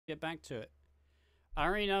get back to it. I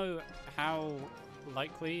already know how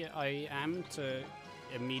likely I am to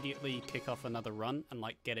immediately kick off another run and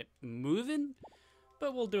like get it moving,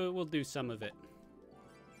 but we'll do it. We'll do some of it.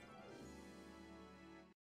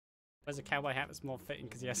 Where's a cowboy hat that's more fitting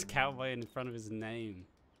because he has cowboy in front of his name.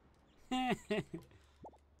 It's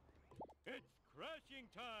crashing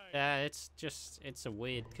time. Yeah, it's a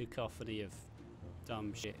weird cacophony of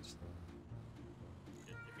dumb shit. Just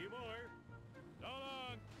a few more. So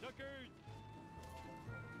long, suckers.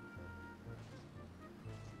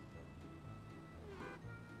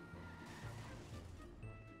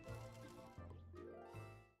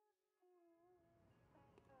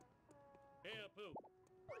 Hey, Pooh.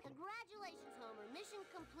 Congratulations, Homer. Mission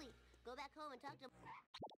complete. Go back home and talk to...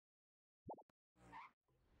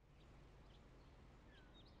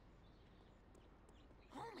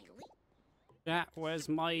 Holy Yeah, where's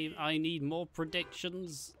my... I need more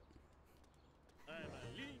predictions.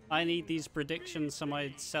 I need these predictions so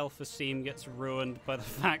my self-esteem gets ruined by the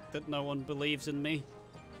fact that no one believes in me.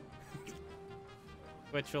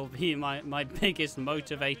 Which will be my biggest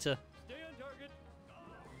motivator. Stay on target.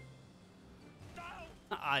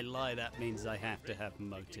 I lie, that means I have to have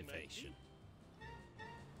motivation.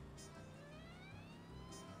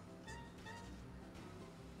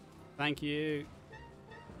 Thank you.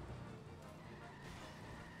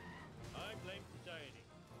 I blame society.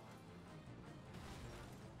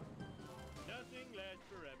 Nothing lasts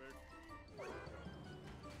forever.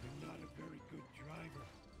 You're not a very good driver.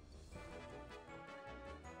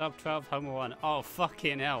 Sub 12 Homer 1. Oh,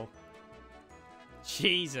 fucking hell.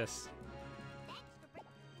 Jesus.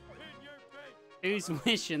 In your face. Who's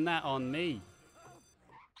wishing that on me?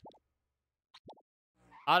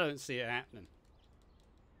 I don't see it happening.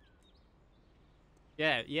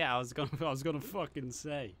 Yeah, I was gonna fucking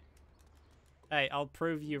say. Hey, I'll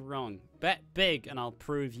prove you wrong. Bet big and I'll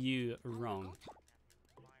prove you wrong.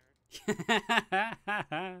 Oh,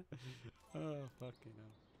 fucking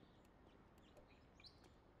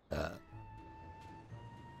hell.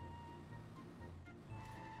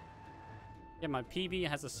 Yeah, my PB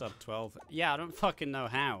has a sub 12. Yeah, I don't fucking know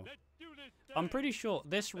how. Let's do this. I'm pretty sure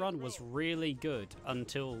this run was really good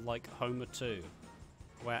until like Homer 2,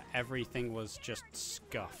 where everything was just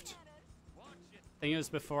scuffed. I think it was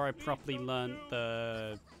before I properly learned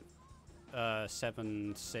the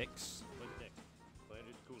 7-6.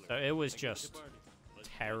 So it was just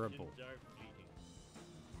terrible.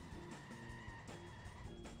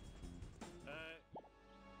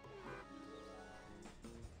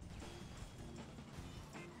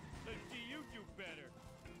 Let's see you do better.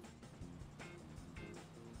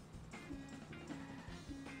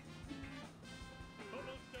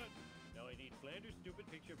 Almost done. Now I need Flanders' stupid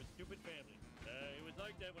picture of a stupid family. It was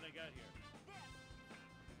like that when I got here.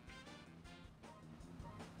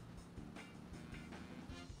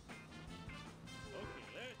 Okay,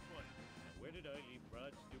 last one. Now where did I leave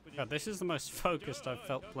Rod's stupid... God, this is the most focused I've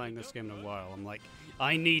felt playing this game in a while. I'm like,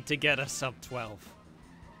 I need to get a sub 12.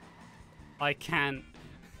 I can't...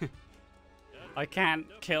 I can't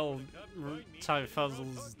kill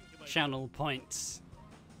Tyfuzzle's channel points.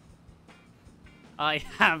 I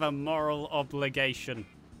have a moral obligation.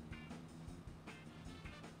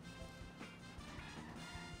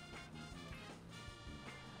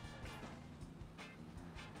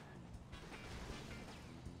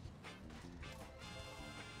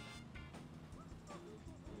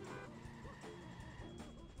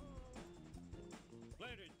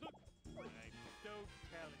 Flanders, look! I'm so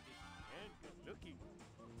talented and good looking.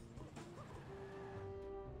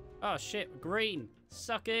 Oh shit, green.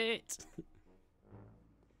 Suck it.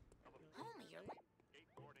 Homer, you're...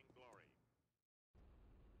 Skateboarding glory.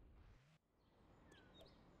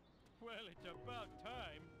 Well, it's about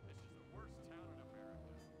time. This is the worst town in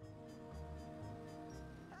America.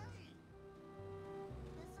 Hey!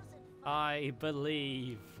 This isn't... I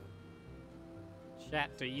believe. Chat,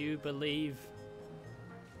 do you believe?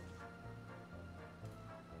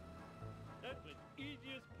 That was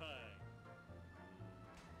easy as pie.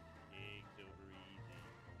 Eggs over easy.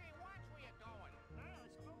 Hey, watch where you're going.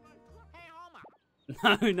 Let's go. Hey, Homer.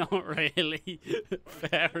 No, not really.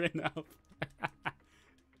 Fair enough.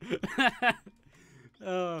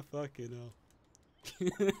 Oh, fucking hell.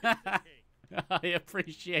 I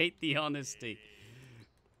appreciate the honesty.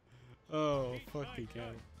 Oh, fucking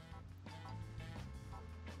hell.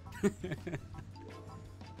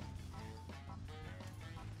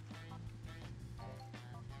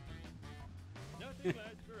 Nothing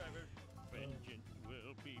lasts forever. Vengeance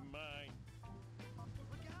will be mine.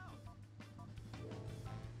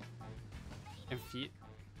 If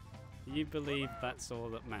you believe that's all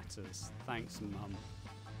that matters, thanks, Mum.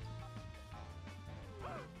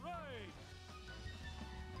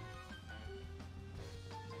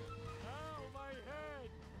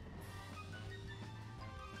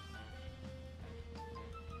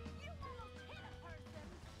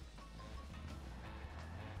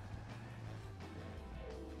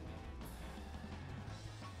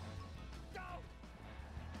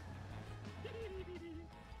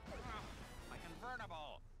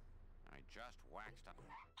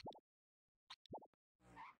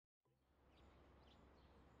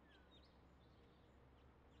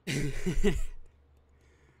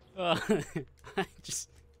 Oh,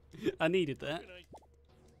 I needed that.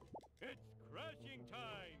 It's crashing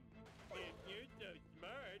time. If you're so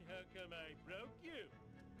smart, how come I broke you?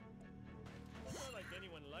 It's not like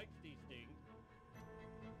anyone likes these things.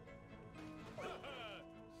 Haha!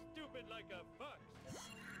 Stupid like a fox.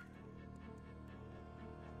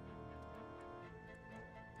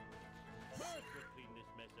 Marge will clean this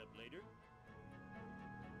mess up later.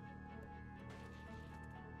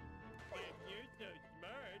 If you're so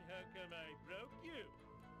smart, how come I broke you?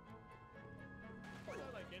 It's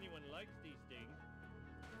not like anyone likes these things.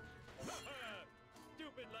 Haha!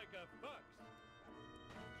 Stupid like a fox.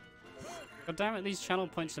 God damn it, these channel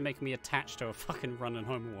points are making me attached to a fucking Run and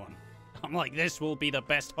Homer one. I'm like, this will be the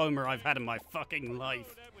best Homer I've had in my fucking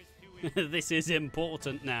life. That was too easy. This is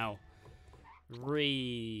important now.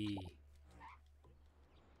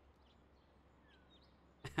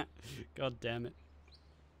 God damn it.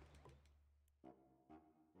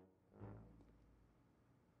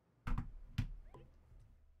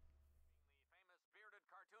 Famous bearded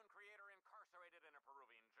cartoon creator incarcerated in a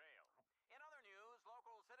Peruvian jail. In other news,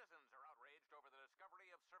 local citizens are outraged over the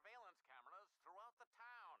discovery of surveillance cameras throughout the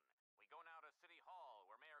town. We go now to City Hall,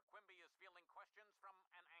 where Mayor Quimby is fielding questions from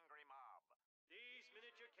an angry mob. These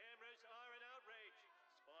miniature cameras are an outrage.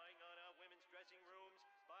 Spying on our women's dressing rooms,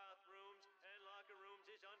 bathrooms, and locker rooms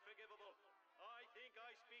is unforgivable. I think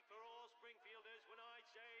I speak for all Springfielders when I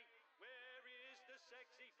say, where is the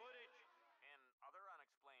sexy footage? In other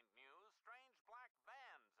unexplained news, strange black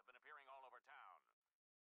vans have been appearing all over town.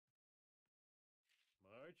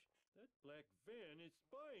 Marge, that black van is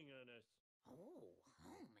spying on us. Oh,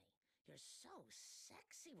 homie, you're so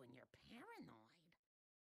sexy when you're paranoid.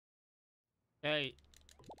 Hey,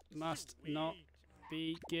 must not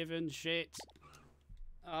be given shit.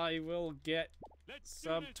 I will get Let's do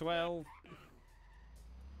sub this, 12.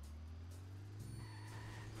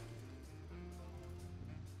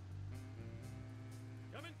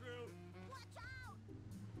 Coming through. Watch out!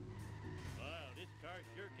 Wow, this car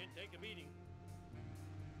sure can take a beating.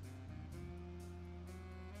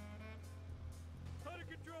 Out of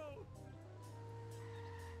control.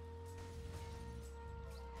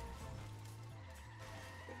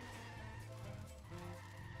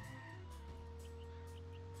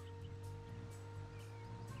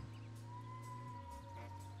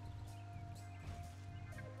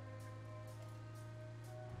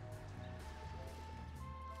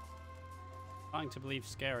 Trying to believe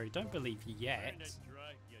scary. Don't believe yet. Learn to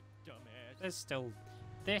drive, you dumbass. There's still...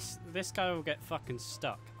 This guy will get fucking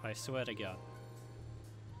stuck, I swear to God.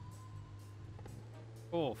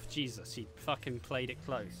 Oh, Jesus, he fucking played it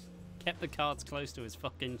close. Kept the cards close to his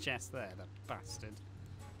fucking chest there, the bastard.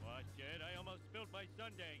 Watch it, I almost spilled my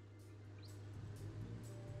sundae.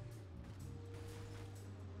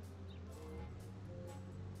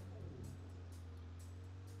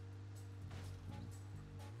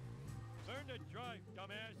 Learn to drive,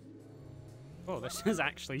 dumbass. Oh, this is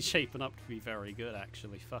actually shaping up to be very good,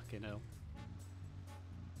 actually. Fucking hell.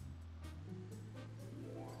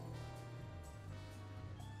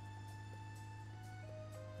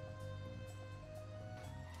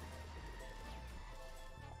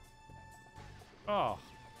 Oh,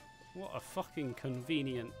 what a fucking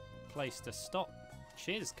convenient place to stop.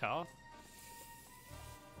 Cheers, car.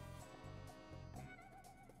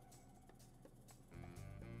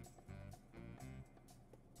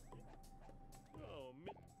 Oh,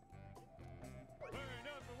 we're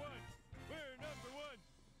number one. We're number one.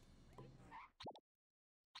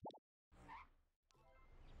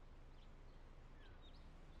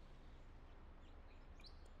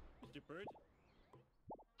 Mr. Bird,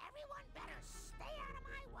 Everyone better stay out of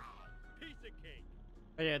my way. piece of cake.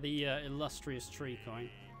 Oh yeah, the illustrious tree coin.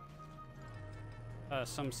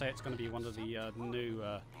 Some say it's going to be one of the new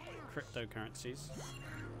cryptocurrencies. Steady,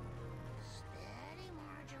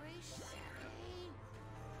 Marjorie, steady.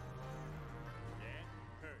 That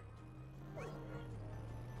hurt.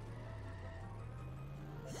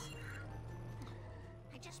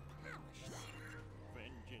 I just polished that.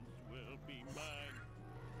 Vengeance will be mine.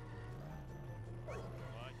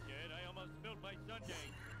 Watch it, I almost spilled my sundae.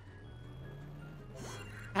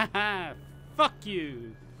 Haha! Fuck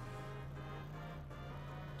you!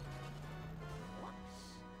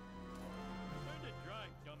 Whoops. Learn to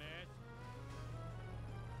drive, dumbass.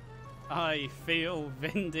 I feel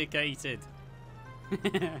vindicated. Oh,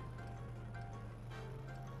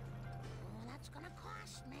 that's gonna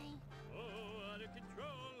cost me. Oh, out of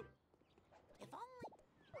control. If only.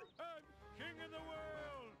 I'm king of the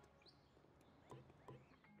world.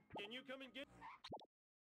 Can you come and get...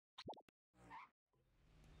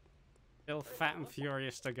 Still fat and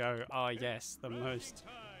furious to go. Ah, yes, the most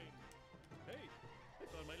Hey, I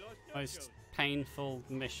found my lost most painful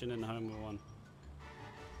mission in Homer 1.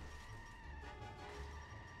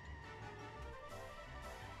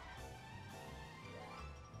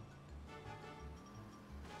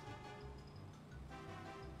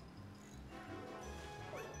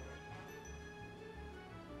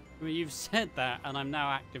 I mean, you've said that, and I'm now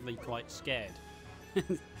actively quite scared.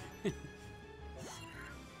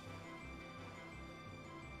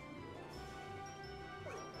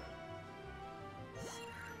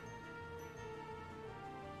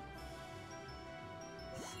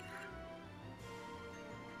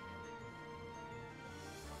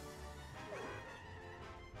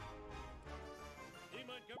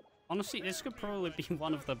 Honestly, this could probably be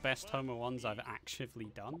one of the best Homer 1s I've actually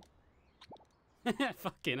done.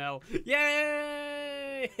 Fucking hell.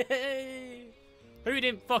 Yay! Who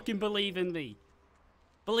didn't fucking believe in me?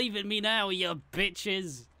 Believe in me now, you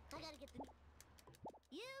bitches! I gotta get the...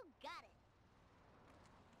 You got it.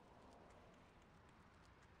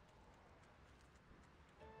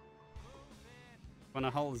 On a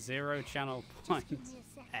whole 0 channel Just point. give me a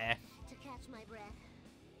second F. to catch my breath.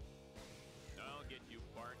 I'll get you,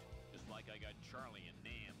 Bart. Just like I got Charlie and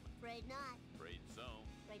Nam. Afraid not. Afraid so.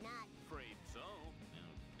 Afraid not. Afraid so.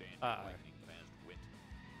 Dan, Uh-oh. lightning fast wit.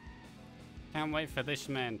 Can't wait for this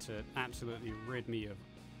man to absolutely rid me of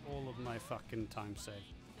all of my fucking time save.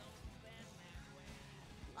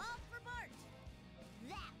 All for Bart.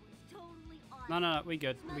 That was totally awesome. No, we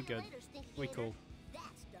good. Smell We you good. later, stinky We gator. cool.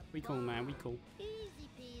 That's the We cool, man. We bomb. cool. Easy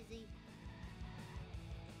peasy.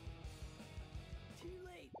 Too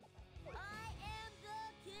late. I am the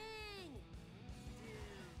king.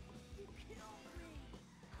 You killed me.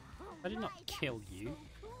 I did not Alright, that kill was you. so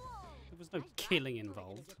cool. There was no I got killing it.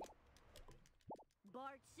 involved.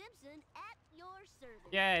 Bart Simpson at your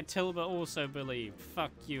service. Yeah, Tilba also believed.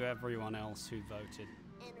 Fuck you, everyone else who voted.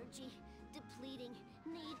 Energy depleting.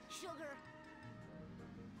 Need sugar.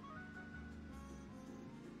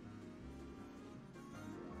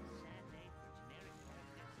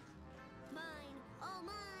 Mine, all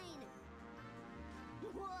mine.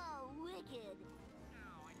 Whoa, wicked.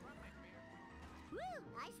 Woo,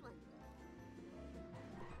 nice one.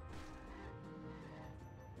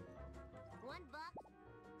 $1.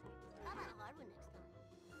 How about a hard one next time?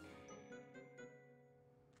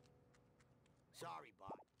 Sorry,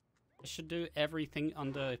 Bart. I should do everything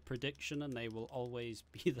under prediction and they will always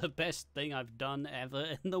be the best thing I've done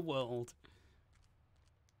ever in the world.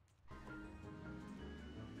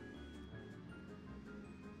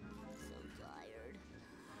 So tired.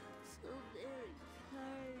 So very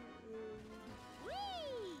tired.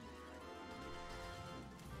 Whee!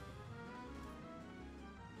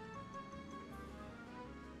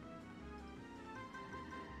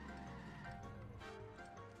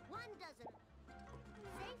 One dozen.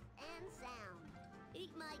 Safe and sound.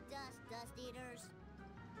 Eat my dust, dust eaters.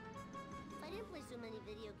 If I didn't play so many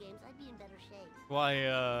video games, I'd be in better shape.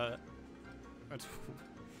 Why,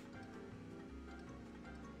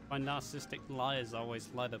 why narcissistic liars always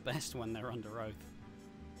lie the best when they're under oath.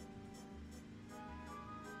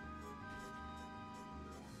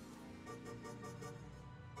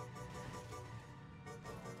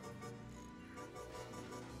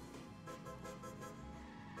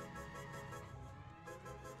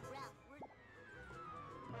 Ralph, we're...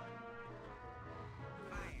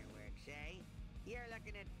 Fireworks, eh? You're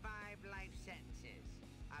looking at 5 life sentences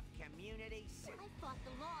of community I fought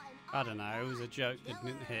the law and I don't know, it was a joke that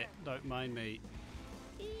Killer. didn't hit. Don't mind me.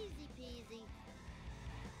 Easy peasy.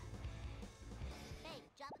 Hey,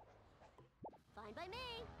 job it. Fine by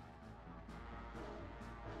me.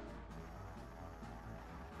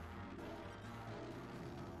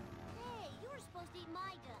 Hey, you were supposed to eat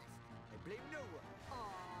my dust. I blame no one.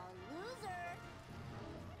 Aw, loser.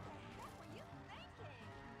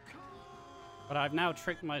 But I've now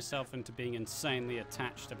tricked myself into being insanely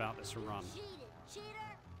attached about this run. Cheated, cheater.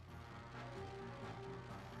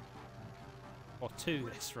 Or to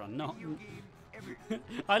this run, not... Video game ever.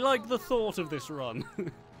 I like the thought of this run.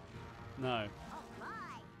 No. All right.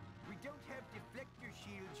 We don't have deflector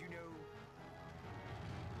shields, you know.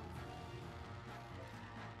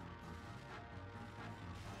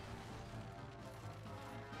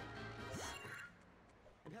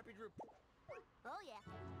 I'm happy to report. Oh yeah,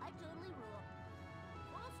 I totally rule.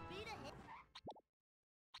 Full speed ahead.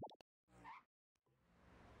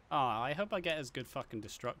 Oh, I hope I get as good fucking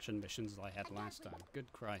destruction missions as I had last time.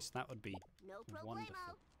 Good Christ, that would be No problemo. wonderful.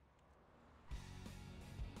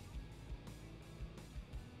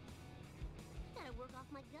 Gotta work off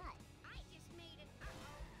my gut. I just made it.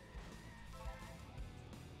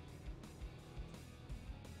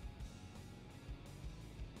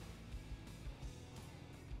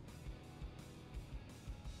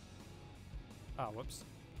 Ah, whoops.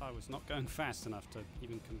 I was not going fast enough to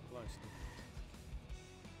even come close.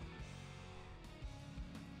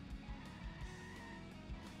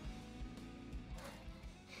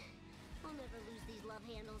 I'll never lose these love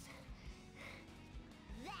handles.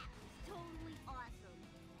 That was totally awesome.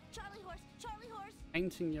 Charlie horse, Charlie horse.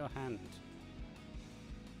 Painting your hand.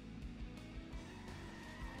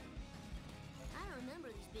 I don't remember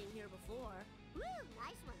these being here before. Woo,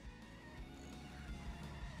 nice one.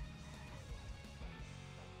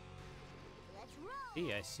 Let's roll.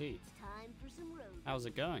 Yeah, I see. It's time for some road. How's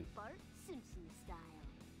it going? Bart Simpson style.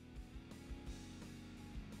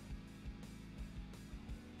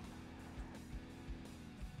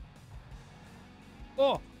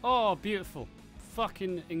 Oh, beautiful.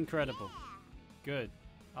 Fucking incredible. Good.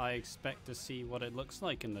 I expect to see what it looks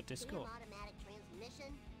like in the Discord. Automatic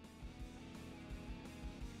transmission.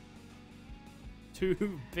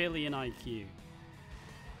 2 billion IQ.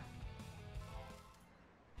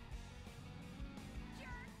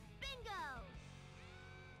 Bingo!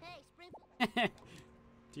 Hey, Springfield.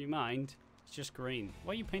 Do you mind? It's just green.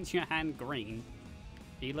 Why are you painting your hand green?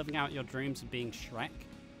 Are you living out your dreams of being Shrek?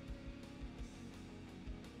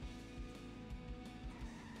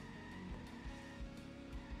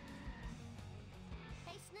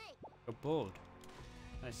 Hey, Snake. You're bored.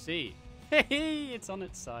 I see. Hey, it's on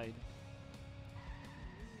its side.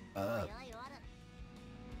 Boy, I oughta.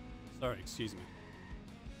 Sorry, excuse me.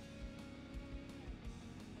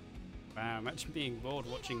 Wow, imagine being bored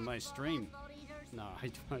watching my stream. Asphalt eaters. No,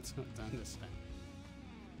 I don't understand.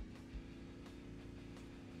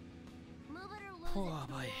 Move it or lose Oh it.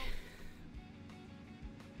 boy.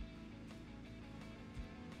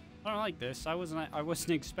 I don't like this. I wasn't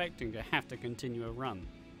expecting to have to continue a run.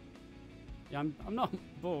 Yeah, I'm not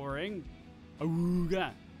boring.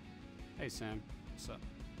 Ooga. Hey Sam, what's up?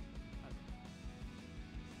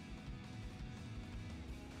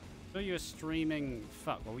 So you're streaming.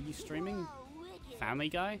 Fuck, what were you streaming? Whoa, wicked. Family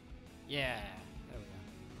Guy? Yeah. There we go.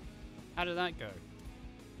 How did that go?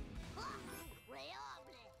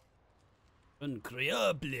 Incredible.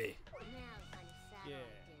 Incredible. Now find a salad Yeah.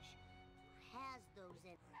 dish. Has those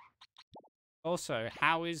in. Also,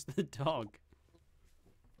 how is the dog?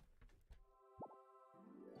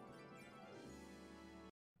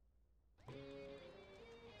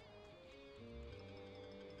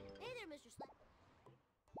 Hey there, Mr. Slap.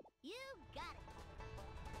 You got it.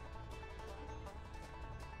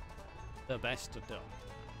 The best of dog.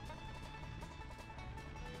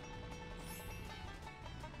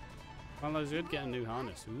 Well, those would get a new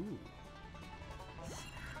harness. Ooh.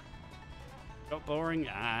 Got boring?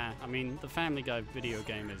 Ah, I mean, the Family Guy video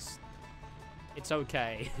game is... It's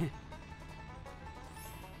okay.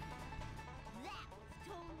 That was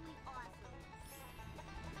totally awesome.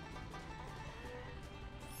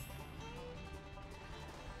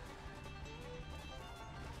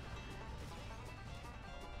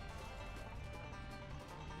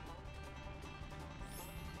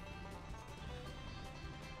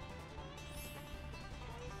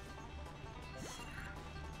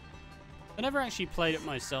 I never actually played it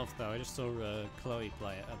myself, though. I just saw Chloe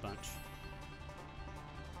play it a bunch.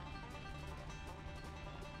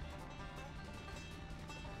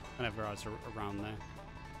 Whenever I was around there.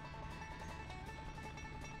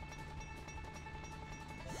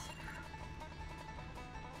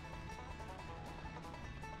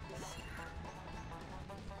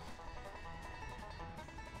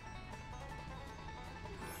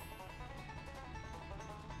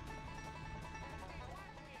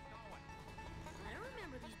 I don't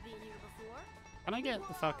remember these being here before. Can I get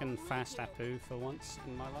the fucking fast Apu for once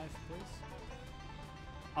in my life, please?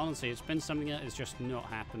 Honestly, it's been something that has just not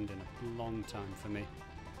happened in a long time for me.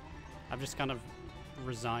 I've just kind of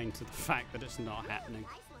resigned to the fact that it's not happening.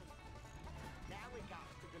 Nice one. Now we got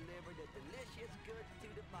to deliver the delicious goods to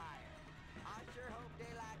the buyer. I sure hope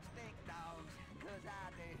they like stink dogs, 'cause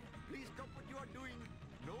I do. Please stop what you are doing.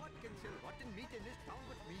 No one can sell rotten meat in this town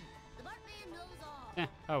but me. The Bart man knows all. Yeah,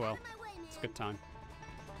 oh well. Out of my way, It's a man. good time.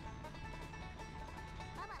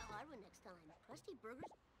 How about a hard one next time? Crusty burgers?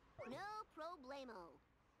 No problemo.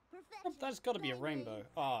 Oh, Perfection. there's got to be a baby. rainbow.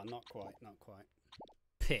 Ah, not quite, not quite.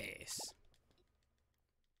 Piss.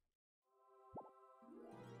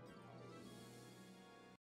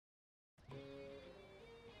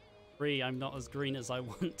 I'm not as green as I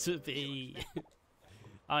want to be.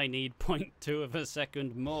 I need 0.2 of a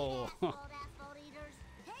second more. Asphalt eaters.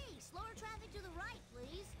 Hey, slower traffic to the right,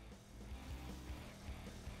 please.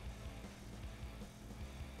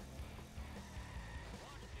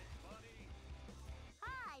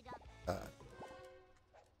 Hi, Doc.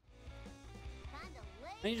 Kinda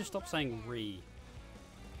late. I need to stop saying re.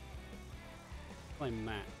 Play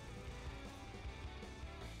Matt.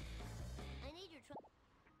 I need your trouble.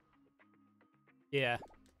 Yeah.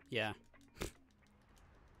 Yeah.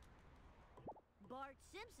 Bart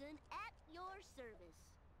Simpson at your service.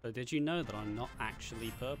 But did you know that I'm not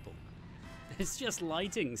actually purple? It's just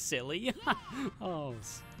lighting, silly. Oh.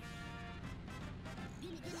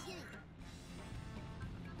 Gimme, gimme, gimme.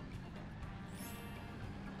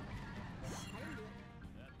 I didn't do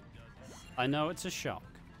it. I know it's a shock.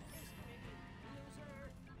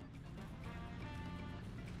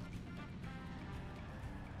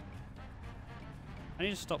 I need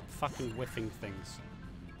to stop fucking whiffing things.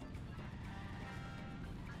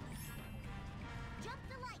 Jump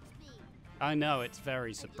to light speed. I know, it's very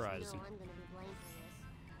I just surprising. know I'm gonna be blamed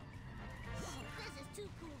for this. Oh, this is too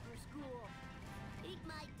cool for school. Eat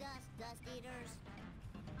my dust, dust eaters.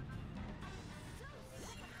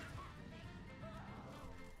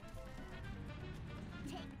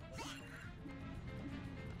 Take that.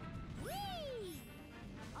 Whee!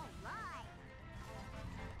 All right.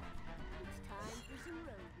 It's time for some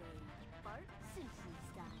road rage, Bart Simpson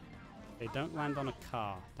style. They don't land on a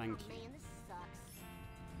car, thank Oh, you. man, this sucks.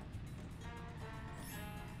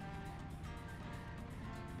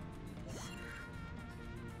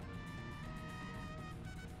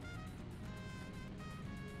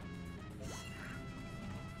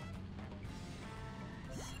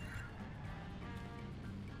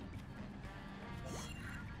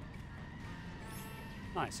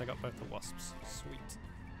 Nice, I got both the wasps. Sweet.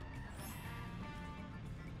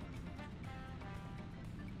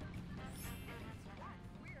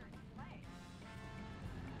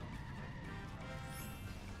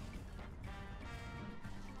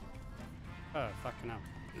 Oh, fucking hell.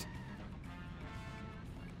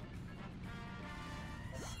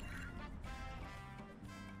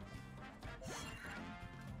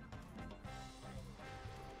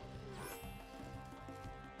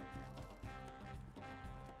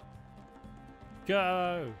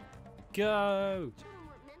 Go! Go! Children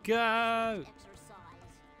weren't meant Go! for exercise.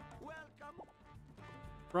 Welcome.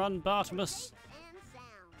 Run, Bartimus! Safe and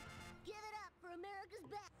sound. Give it up for America's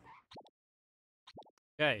best.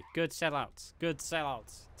 Okay, good sellouts. Good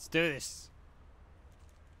sellouts. Let's do this.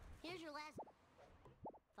 Here's your last.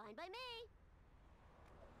 Fine by me.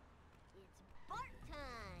 It's Bart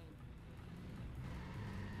time.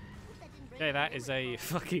 Hope that didn't break Okay, my that is memory a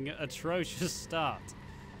foam. fucking atrocious start.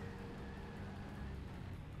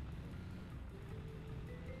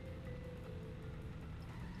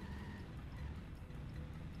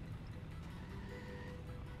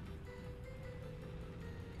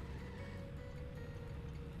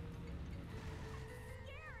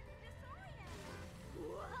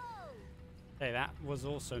 Whoa! Okay, that was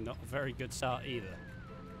also not a very good start either.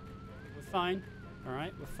 We're fine.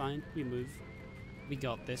 Alright, we're fine. We move. We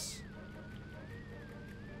got this.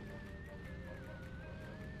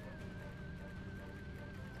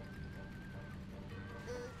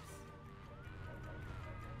 Oops.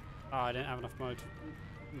 Oh, I didn't have enough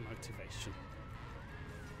motivation.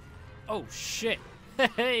 Oh, shit!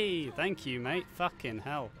 Hey, thank you, mate. Fucking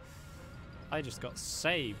hell. I just got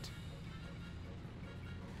saved.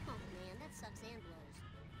 Oh man, that sucks and blows.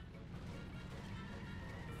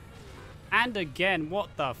 And again,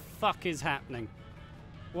 what the fuck is happening?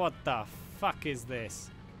 What the fuck is this?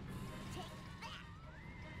 Take that!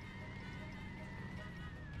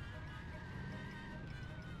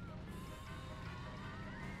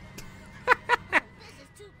 Oh, this is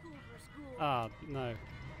too cool for school. Ah, no.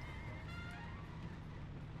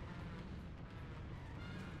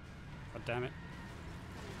 God damn it.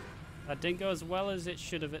 That didn't go as well as it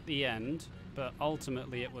should have at the end, but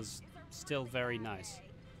ultimately it was still very nice.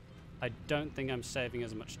 I don't think I'm saving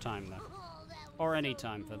as much time though. Oh, that was Or any so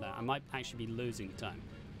time for that. I cool. might actually be losing time.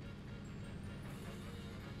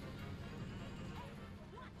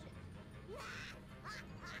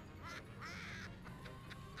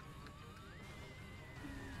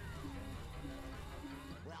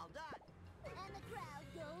 Well done. And the crowd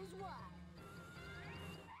goes wild.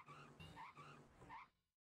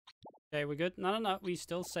 Okay, we're good? No, no, no. We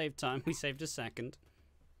still saved time. We saved a second.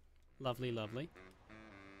 Lovely, lovely.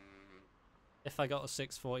 If I got a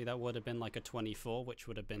 640, that would have been like a 24, which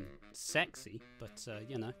would have been sexy. But,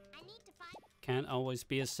 you know, I need to find can't always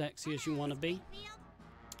be as sexy as you want to be.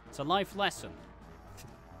 Speedfield. It's a life lesson.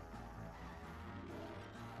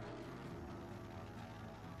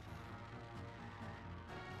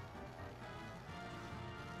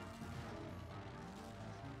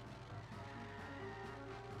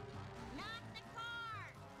 Not the car!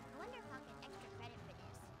 I wonder if I'll get extra credit for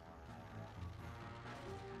this.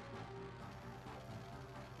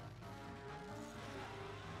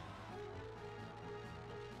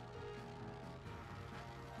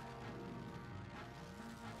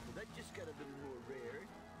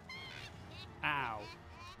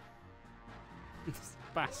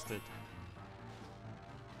 Bastard.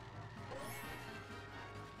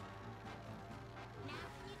 Now,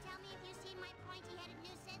 can you tell me if you've seen my pointy-headed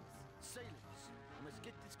nuisance? Silence. I must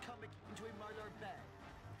get this comic into a mylar bag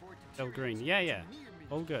before it Still green. deteriorates Yeah, into yeah.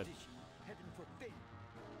 near-mint All good. condition, heading for fame.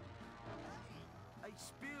 I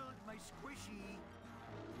spilled my squishy.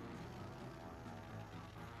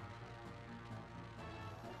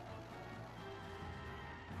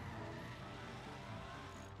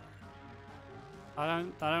 I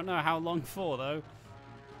don't know how long for though.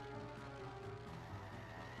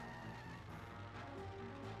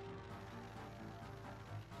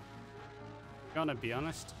 Gonna be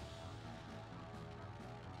honest.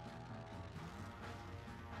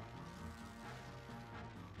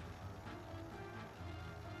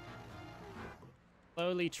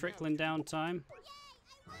 Slowly trickling down time.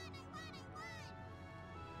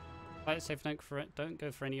 Play it safe, don't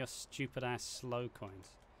go for any of your stupid ass slow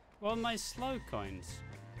coins. Well, my slow coins.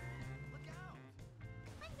 Look out!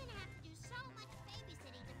 I'm gonna have to do so much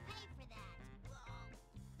babysitting to pay for that.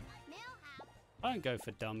 Millhouse. I don't go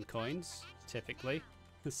for dumb coins, typically.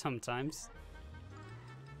 Sometimes.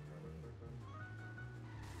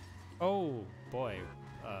 Oh, boy.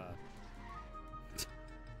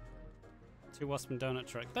 2 Wasp and Donut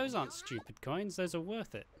Truck. Those aren't stupid coins, those are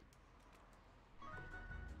worth it.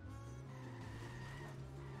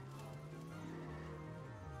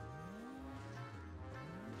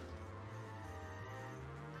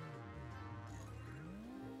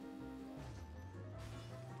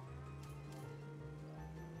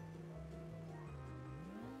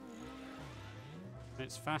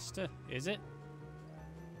 It's faster, is it?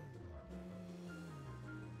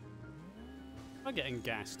 I'm getting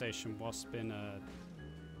gas station Wasp in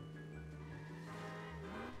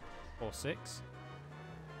 4-6.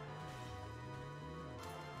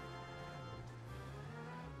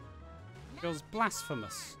 Feels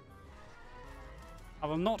blasphemous. I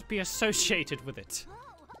will not be associated with it.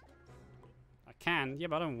 I can, yeah,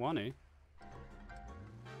 but I don't want to.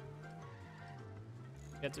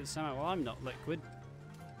 Get to somehow. Well, I'm not liquid.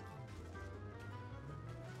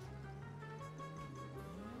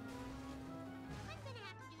 I'm gonna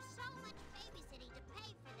have to do so much babysitting to pay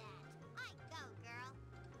for that. I go, girl.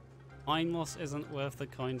 Time loss isn't worth the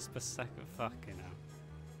coins per second. Fucking hell.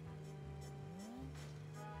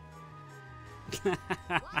 Walking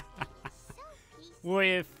is so peaceful.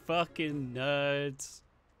 We're fucking nerds.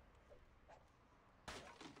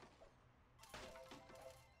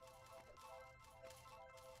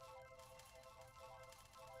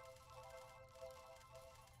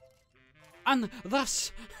 And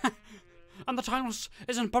thus, and the time loss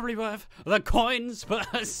isn't probably worth the coins per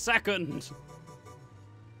second.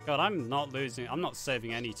 God, I'm not losing. I'm not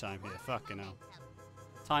saving any time here. Fucking hell.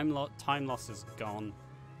 Time loss is gone.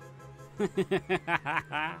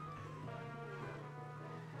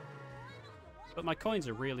 But my coins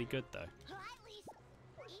are really good though.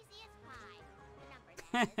 Easy as pie.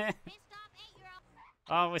 Number 9, pissed off 8-year-old.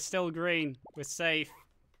 Oh, we're still green. We're safe.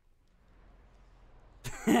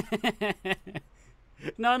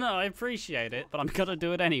 No, I appreciate it, but I'm gonna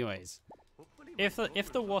do it anyways. Hopefully If my the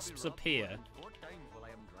phone will wasps be robbed appear more than 4 times while I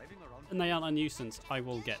am driving around and they aren't a nuisance, I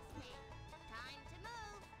will get them. Time to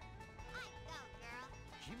move. I go, girl.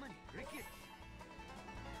 Jiminy Cricket.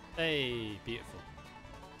 Hey, beautiful.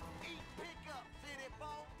 Eat pickup, city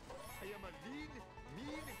folk. I am a lean,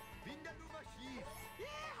 mean, vindaloo machine.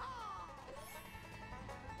 Yeehaw!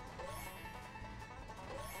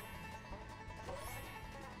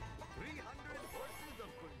 300 horses of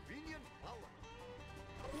convenient power.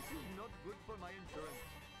 This is not good for my insurance.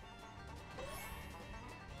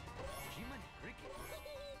 Jiminy Cricket.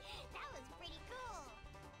 That was pretty cool.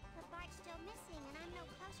 But Bart's still missing, and I'm no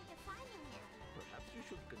closer to finding him. Perhaps you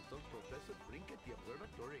should consult Professor Brink at the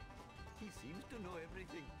observatory. He seems to know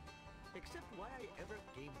everything. Except why I ever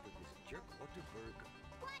came to this jerk Otterberg.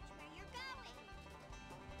 Watch where you're going.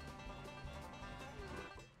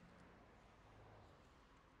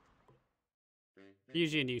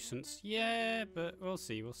 Usually a nuisance. Yeah, but we'll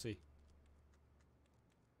see, Professor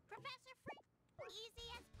Easy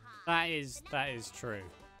as pie. That is true.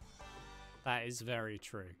 That is very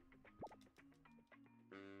true.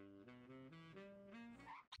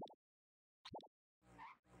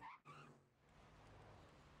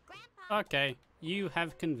 Grandpa. Okay, you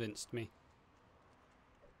have convinced me.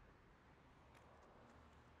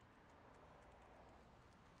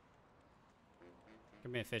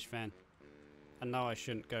 Give me a fish fan. I know I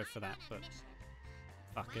shouldn't go for that, but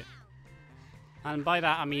fuck it. And by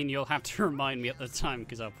that I mean you'll have to remind me at the time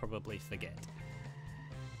because I'll probably forget.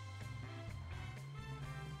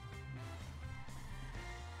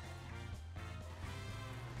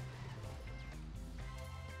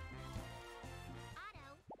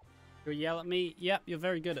 You'll yell at me? Yep, you're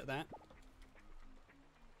very good at that.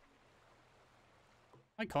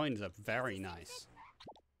 My coins are very nice.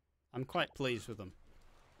 I'm quite pleased with them.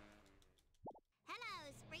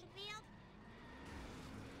 Hello, Springfield.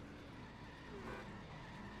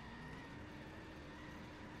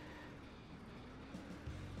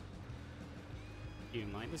 You,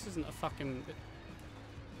 Mike, this isn't a fucking...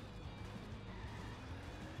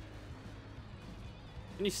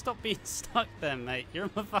 Can you stop being stuck there, mate? You're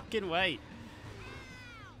in my fucking way.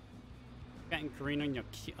 Getting green on your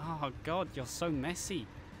key. Oh, God, you're so messy.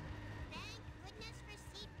 Thank goodness for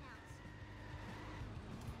seatbelts.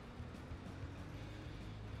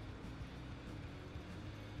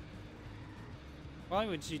 Why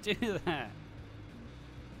would you do that?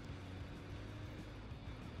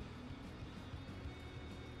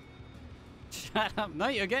 Shut up,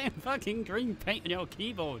 mate. You're getting fucking green paint on your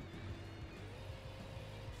keyboard.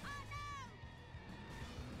 Oh no!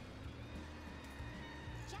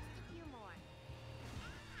 Just a few more.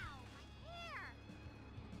 Ow, my hair!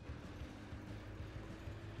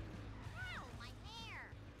 Ow, my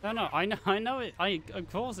hair! No, I know it. Of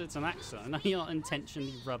course it's an accident. I know you're not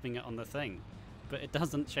intentionally rubbing it on the thing. But it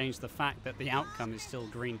doesn't change the fact that the outcome is still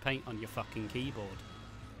green paint on your fucking keyboard. What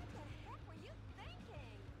the heck were you thinking?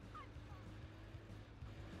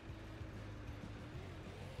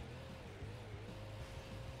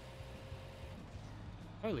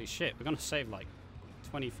 Holy shit, we're gonna save like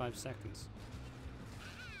 25 seconds. Ow!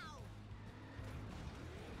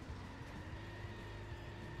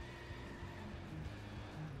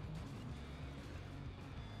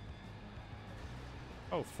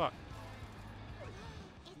 Oh fuck.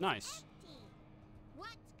 It's Nice. empty.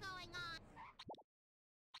 What's going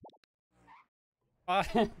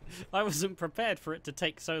on? I wasn't prepared for it to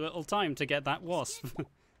take so little time to get that wasp. I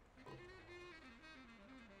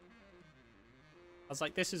was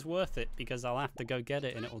like, this is worth it because I'll have to go get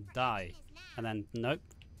it and it'll die. And then, nope.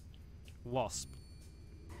 Wasp.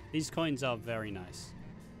 These coins are very nice.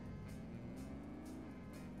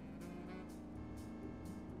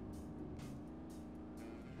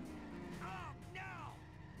 Oh, no!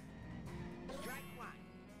 Strike one.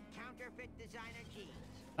 Counterfeit designer jeans.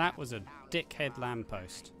 That was a dickhead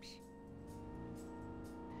lamppost.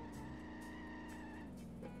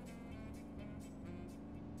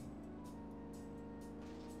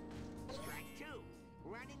 Strike two.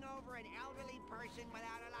 Running over an elderly person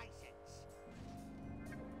without a license.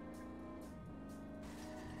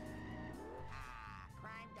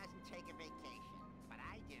 Crime doesn't take a vacation, but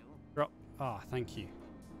I do. Drop. Oh, thank you.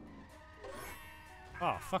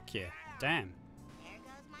 Oh, fuck yeah. Damn. There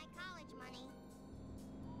goes my college money.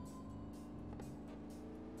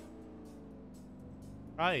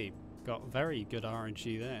 I got very good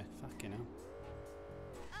RNG there. Fucking hell.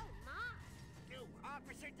 Oh my! You,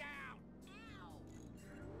 officer down! Ow!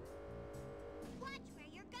 Watch where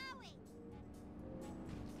you're going.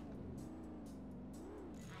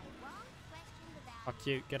 I won't question the value. Fuck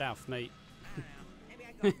you. Get off, mate. Maybe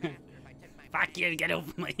I'd go faster if I took my Fuck you. Get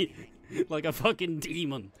off me. Like a fucking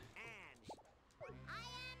demon. And I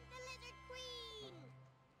am the Lizard Queen.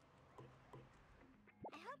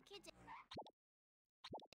 I hope kids.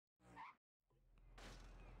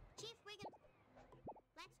 Chief Wiggum,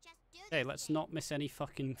 let's just do this. Hey, let's thing. not miss any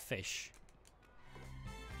fucking fish.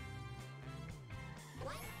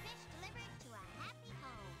 One fish delivered to a happy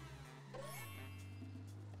home.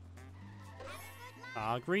 Have a good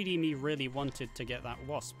life. Greedy me really wanted to get that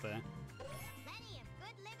wasp there. Plenty of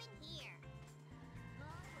good living here.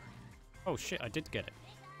 Oh shit, I did get it.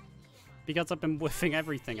 Big idea. Because I've been whiffing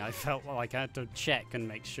everything, I felt like I had to check and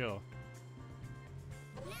make sure.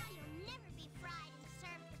 Now you'll never be fried and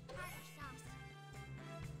served with tartar sauce.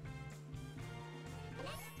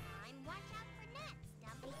 Next time, watch out for nets.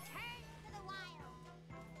 They'll be turned to the wild.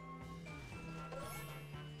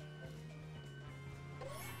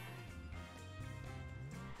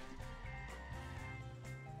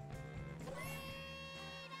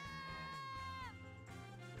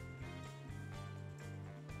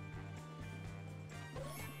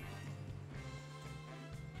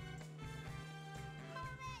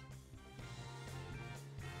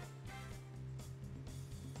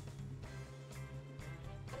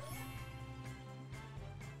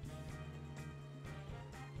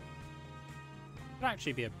 It'd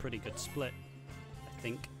actually be a pretty good split, I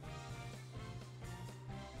think.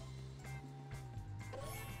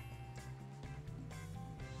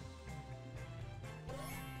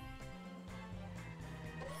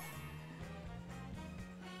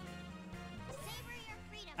 Savor your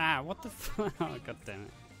freedom. Ah, what the fuck? Oh, god damn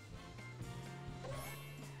it.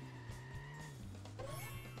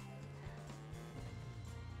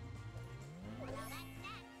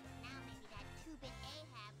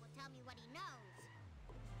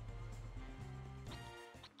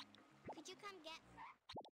 Come get...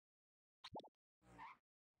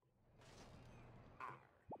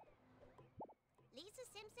 Lisa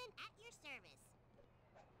Simpson at your service.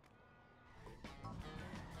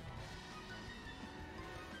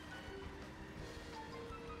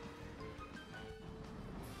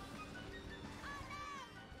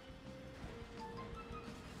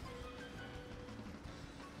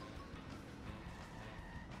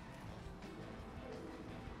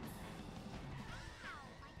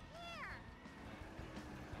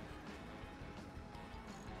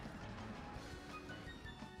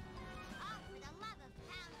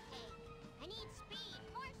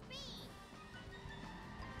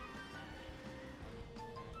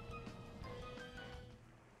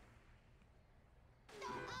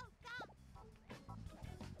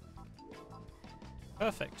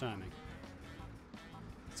 Perfect timing.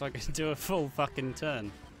 So I can do a full fucking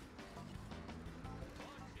turn.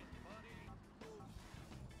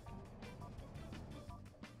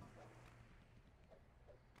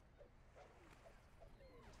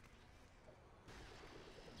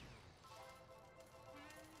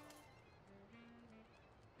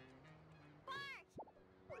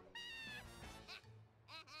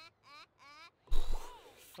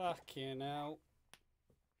 Fucking hell.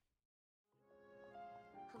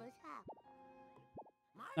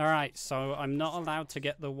 Alright, so I'm not allowed to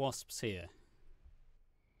get the wasps here.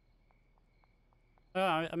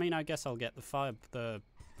 I mean, I guess I'll get the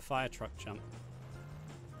fire truck jump.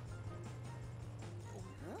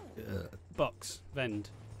 Box, vend.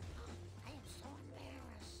 I am so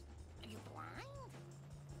embarrassed. Are you blind?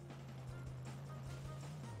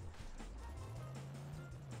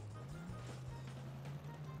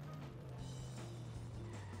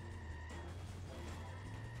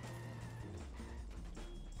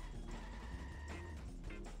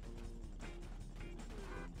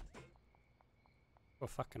 Oh,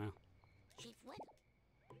 fucking hell. Chief Wood.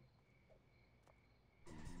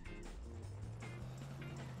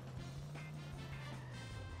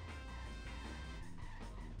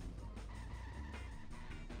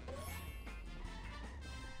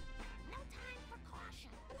 No time for caution.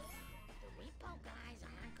 The repo guys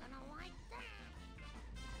aren't gonna like that.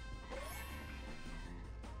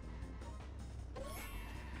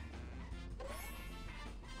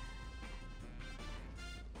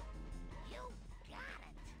 You got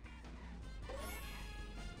it.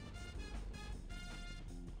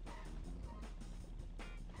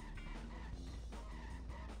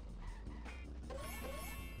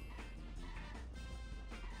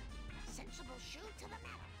 Sensible shoe to the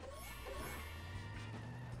metal.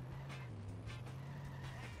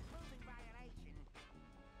 That's a cruising violation.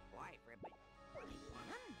 Why, Ribbit? I won.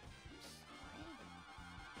 I'm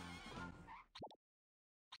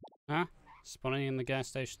sorry. Huh? Spawning in the gas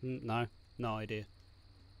station? No, no idea.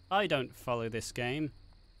 I don't follow this game.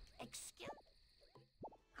 Excuse.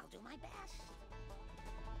 I'll do my best.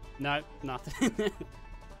 No, nothing.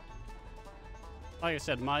 Like I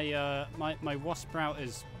said, my wasp route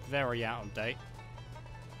is very out of date.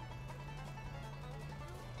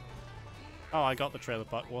 Oh, I got the trailer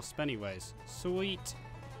park wasp anyways. Sweet.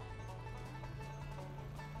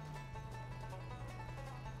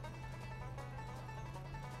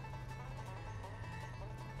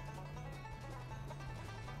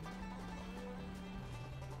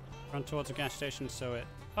 Run towards a gas station so it...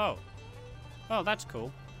 Oh. Oh, that's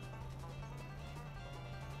cool.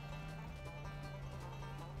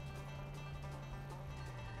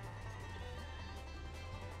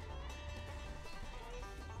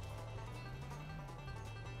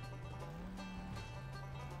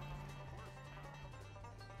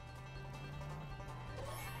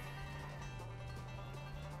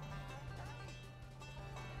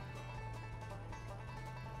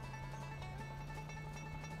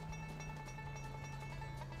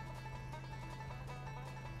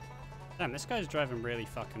 Damn, this guy's driving really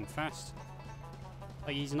fucking fast.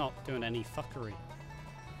 Like, he's not doing any fuckery.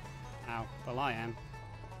 Ow. Well, I am.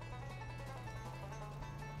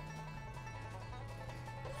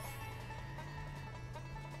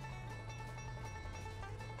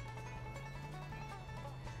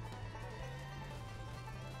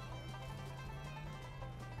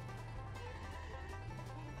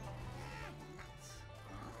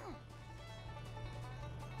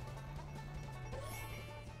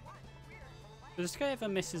 Does this guy ever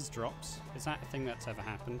miss his drops? Is that a thing that's ever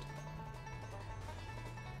happened?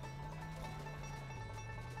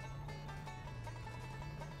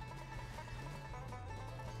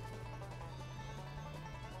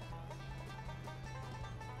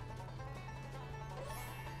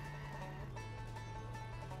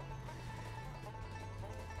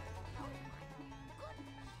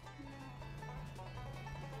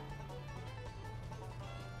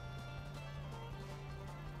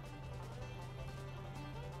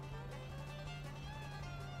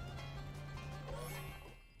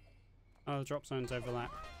 Oh, the drop zones overlap.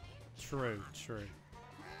 True, true.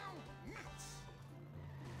 Oh, nuts.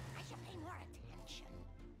 I should pay more attention.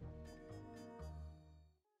 I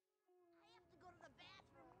have to go to the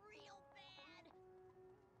bathroom real bad.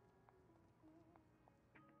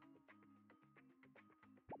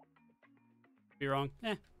 Be wrong.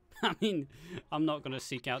 Eh. I mean, I'm not going to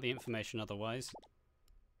seek out the information otherwise.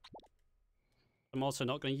 I'm also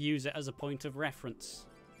not going to use it as a point of reference.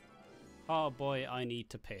 Oh boy, I need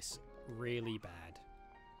to piss really bad.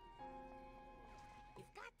 You've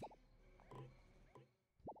got to.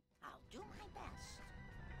 I'll do my best.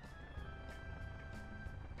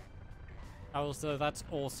 Also, that's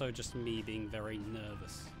also just me being very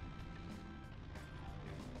nervous.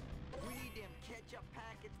 We need them ketchup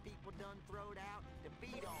packets people done throwed out to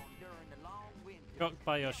feed on during the long winter. Shocked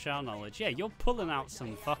by your shell knowledge. Yeah, you're pulling out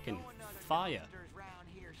some fucking fire.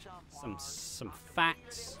 Some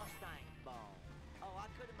facts. Oh, I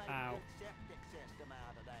could have made Ow. a good septic system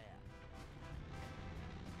out of that.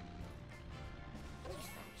 Please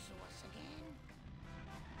don't sue us again.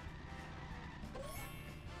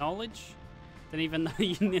 Knowledge? Didn't even know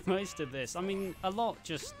you knew most of this. I mean, a lot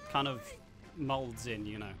just kind of molds in,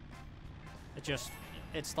 you know.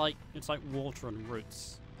 It's like water and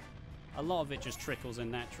roots. A lot of it just trickles in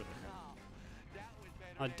naturally.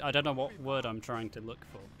 I don't know what word I'm trying to look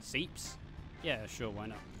for. Seeps? Yeah, sure, why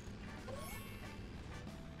not?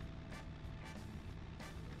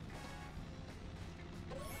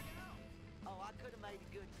 Oh, I could have made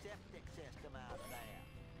a good septic system out of that.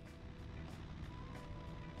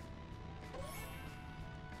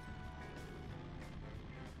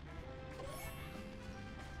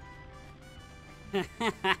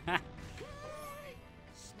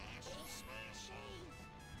 Smashy, smashy.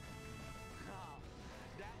 Oh,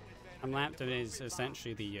 that was better. And Lambton is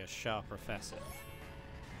essentially the Shah professor.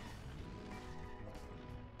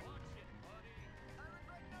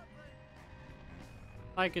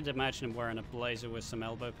 I could imagine him wearing a blazer with some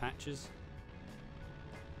elbow patches.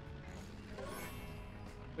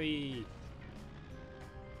 Whee!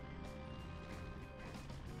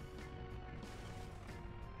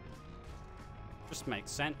 Just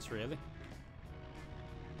makes sense, really.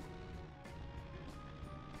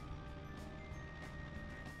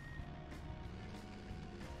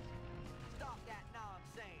 Stop that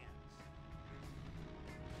nonsense.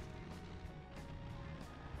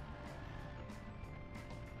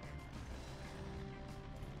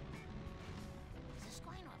 Is this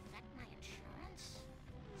going to affect my insurance?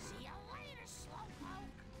 See you later,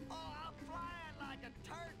 slowpoke. Oh, I'm flying like a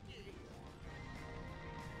turkey.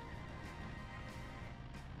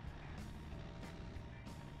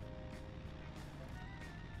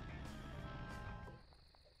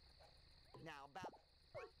 Now about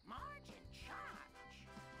Margin charge.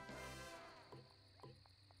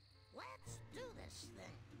 Let's do this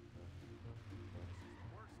thing.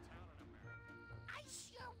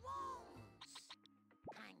 Ice your wounds,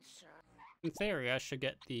 kind sir. In theory, I should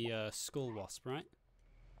get the skull wasp, right?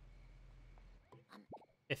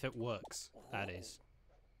 If it works, that is.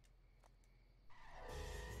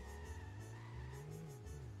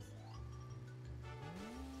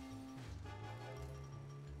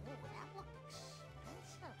 Oh, that looks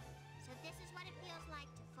expensive. So this is what it feels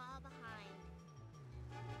like to fall behind.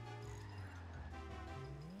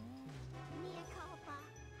 Mea culpa.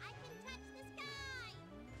 I can touch the sky.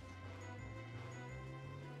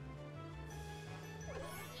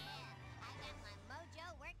 Yeah, I got my mojo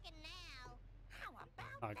working now. How about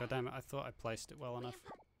Oh, goddammit, I thought I placed it well enough.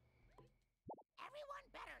 everyone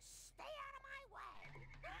better stay out of my way.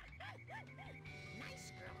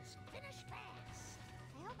 Nice girls finish fast.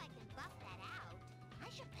 I hope I can buff that out. I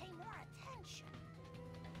should pay more attention.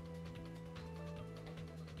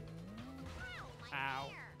 Ow, my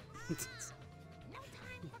Ow. hair. No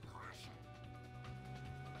time for caution.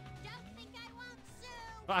 Don't think I won't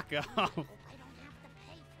sue. Fuck off! Hope I don't have to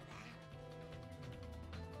pay for that.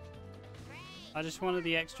 Great. I just wanted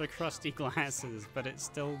the extra crusty glasses, but it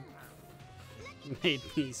still made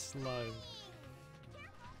me slow.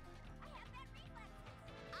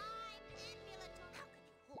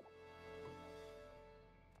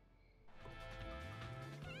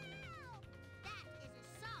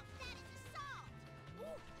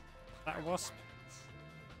 That a wasp?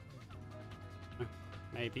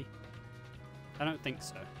 Maybe. I don't think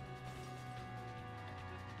so.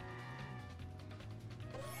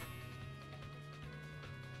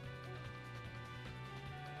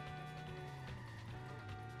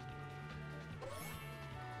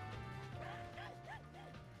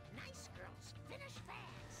 Nice girls finish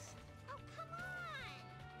fast. Oh, come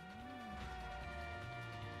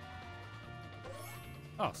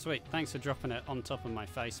Oh, sweet. Thanks for dropping it on top of my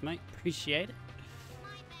face, mate. Appreciate it. My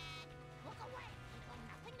bad. Look away. I've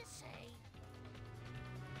nothing to say.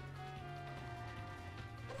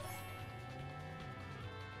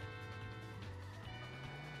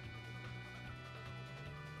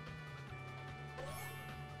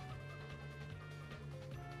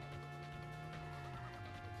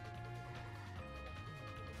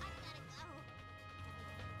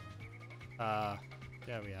 I gotta go.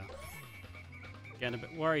 There we are. Getting a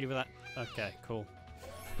bit worried with that. Okay, cool.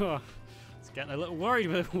 It's getting a little worried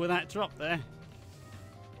with that drop there.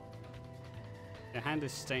 Your hand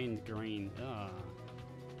is stained green. Ah.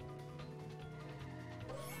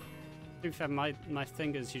 To be fair, my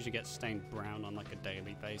fingers usually get stained brown on like a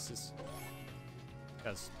daily basis.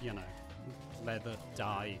 Because, you know, leather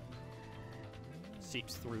dye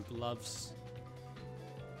seeps through gloves.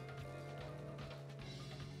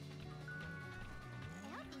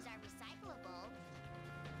 I hope these are recyclable.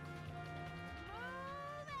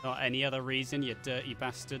 Not any other reason, you dirty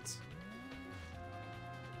bastards.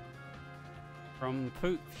 From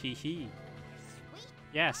poop, hee hee. Sweet.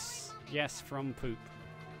 Yes, Only yes, from poop.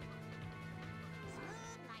 Smooth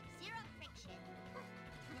like zero friction.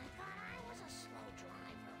 And I thought I was a slow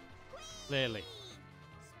driver. Whee! Clearly.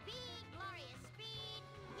 Speed, glorious speed.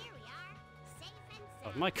 Here we are, safe and Oh,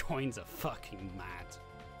 sound. my coins are fucking mad.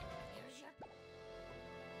 Here's your...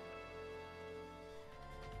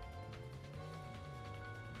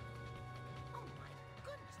 Oh my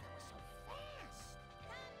goodness, that was so fast.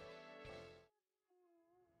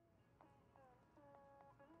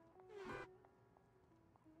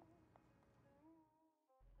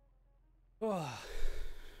 Road,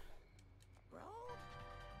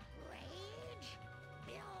 rage,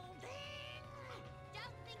 building.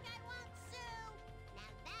 Don't think I won't sue.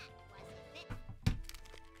 Now that was a fit.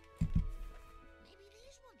 Maybe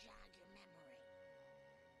these will jog your memory.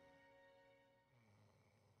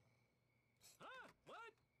 Huh?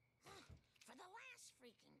 What? For the last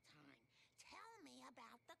freaking time, tell me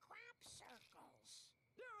about the crap circles.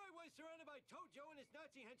 There I was surrounded by Tojo and his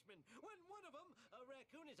Nazi henchmen. When one of them, a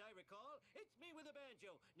raccoon as I recall, hits me with a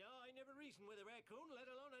banjo. Now, I never reasoned with a raccoon, let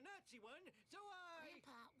alone a Nazi one, so I...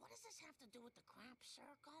 Grandpa, what does this have to do with the crap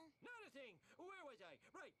circle? Not a thing. Where was I?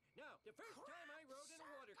 Right. Now, the first time I rode in a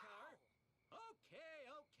water car...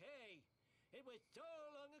 Okay. It was so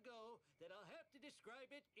long ago that I'll have to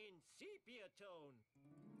describe it in sepia tone.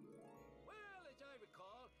 Well, as I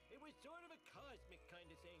recall, it was sort of a cosmic kind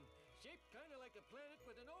of thing. Shaped kind of like a planet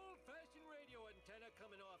with an old-fashioned radio antenna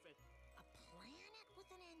coming off it. A planet with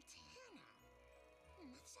an antenna?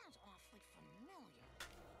 That sounds awfully familiar.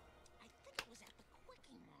 I think it was at the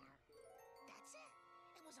Quickie Mart. That's it.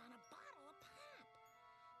 It was on a bottle of pop.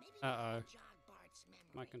 Maybe Uh-oh. that'll jog Bart's memory.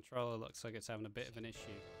 My controller looks like it's having a bit of an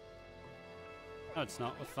issue. No, it's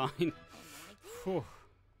not. We're fine. Whew.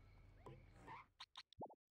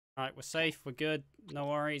 Alright, we're safe. We're good. No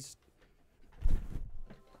worries.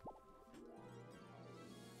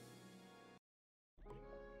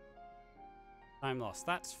 Time lost.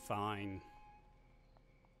 That's fine.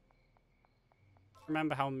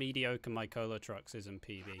 Remember how mediocre my Cola Trucks is in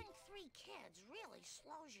PB. Having 3 kids really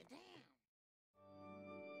slows you down.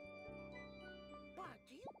 Bart,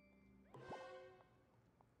 do you...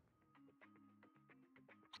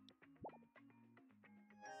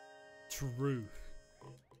 True.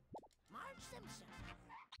 Marge Simpson.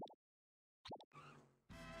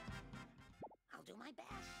 I'll do my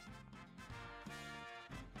best.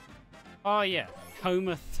 Oh yeah,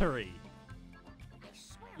 Homer 3. I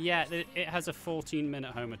swear. Yeah, it has a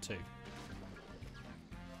 14-minute Homer 2.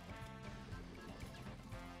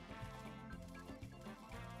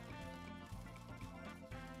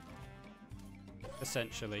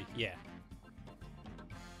 Essentially, yeah.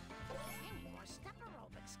 I need more step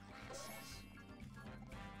aerobics classes.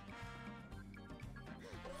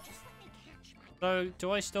 Just let me catch my... So,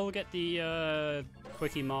 do I still get the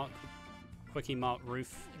Quickie Mart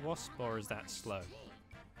Roof Wasp, or is that slow?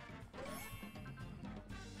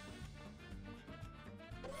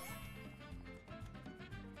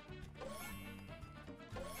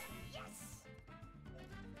 Yes!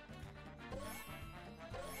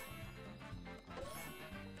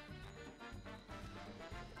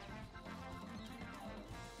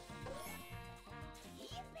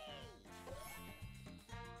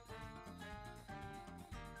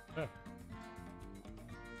 Oh.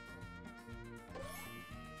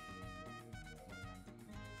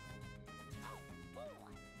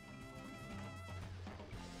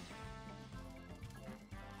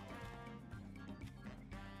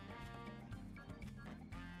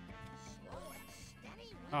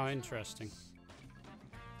 Oh, interesting.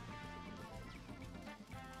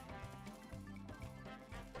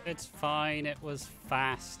 It's fine, it was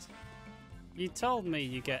fast. You told me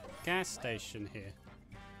you get gas station here.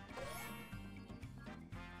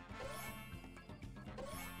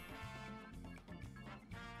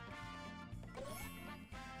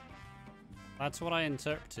 That's what I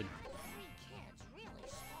interpreted.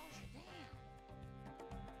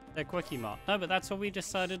 They're quickie mark. No, but that's what we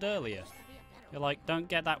decided earlier. You're like, don't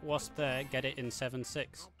get that wasp there, get it in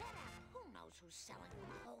 7.6. Who knows who's selling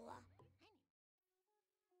cola?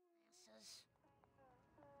 Glasses.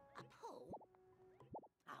 A poo?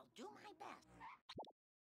 I'll do my best.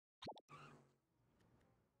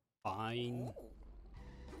 Fine. Ooh.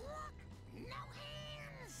 Look! No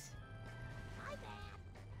hands! My bad.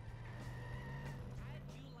 How'd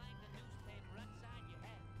you like the newspaper upside your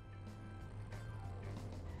head?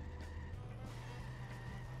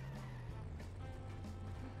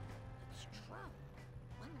 It's true.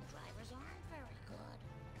 Women drivers aren't very good.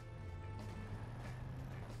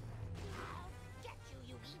 I'll get you,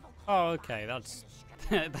 you evil. Oh, okay, that's...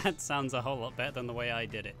 that sounds a whole lot better than the way I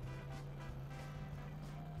did it.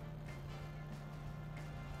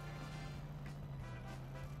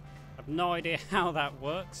 I've no idea how that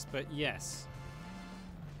works, but yes.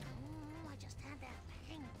 I just had that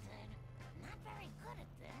painted. Not very good at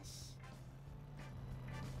this.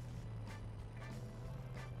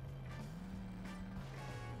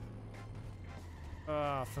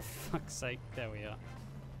 Oh, for fuck's sake, there we are.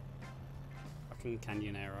 Fucking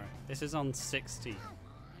canyon arrow. This is on 60. Come on.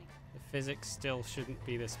 The physics still shouldn't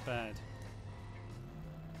be this bad.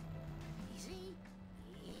 Easy.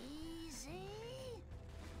 Easy.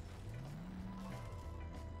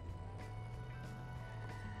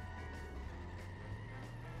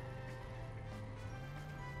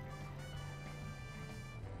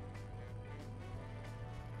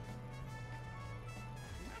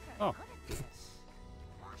 Oh.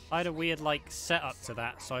 I had a weird, like, setup to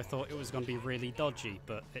that, so I thought it was going to be really dodgy,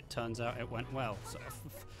 but it turns out it went well. So,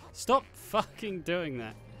 stop fucking doing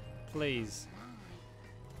that, please.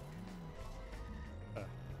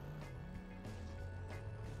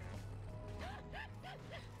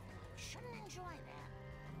 Shouldn't enjoy that.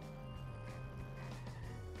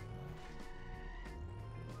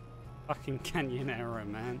 Fucking canyon arrow,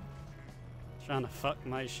 man. Trying to fuck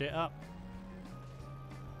my shit up.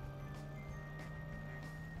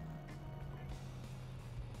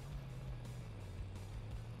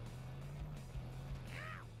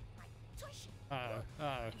 Uh-oh,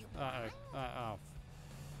 uh-oh, uh-oh, uh-oh.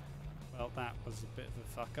 Well, that was a bit of a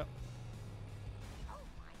fuck up. Oh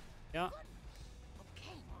my Yeah. goodness.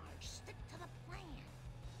 Okay, Marge, stick to the plan.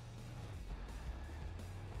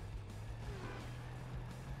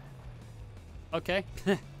 Okay.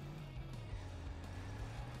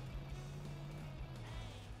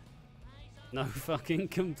 No fucking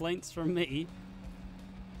complaints from me.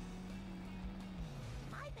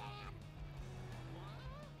 My bad.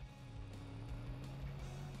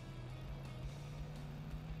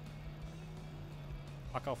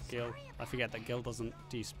 Fuck off, Gil. I forget that Gil doesn't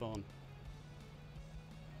despawn.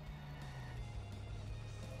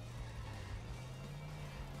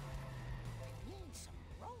 Need some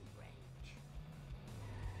road rage.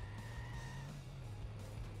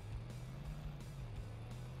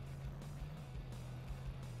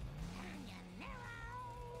 Canyonero!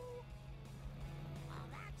 Well,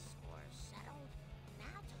 that score's settled.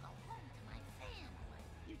 Now to go home to my family.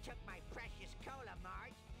 You took my precious cola,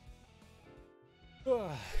 Marge.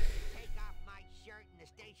 Take off my shirt in the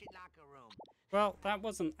station locker room. Well, that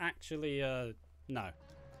wasn't actually, no.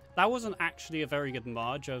 That wasn't actually a very good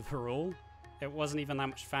Marge overall. It wasn't even that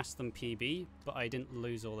much faster than PB, but I didn't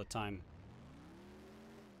lose all the time.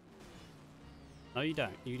 No, you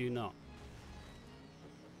don't. You do not.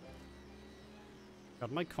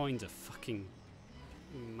 God, my coins are fucking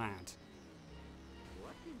mad.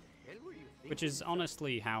 What in the hell were you thinking? Which is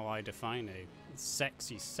honestly how I define a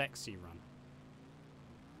sexy, sexy run.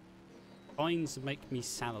 Coins make me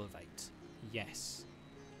salivate. Yes.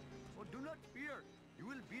 Oh, do not fear. You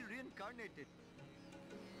will be reincarnated.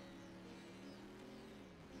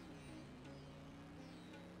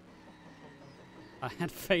 I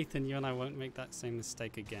had faith in you and I won't make that same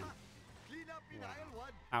mistake again. Clean up in Wow. aisle 1.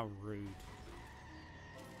 How rude.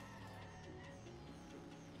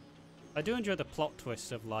 I do enjoy the plot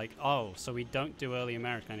twist of like, oh, so we don't do early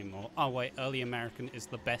American anymore. Oh wait, early American is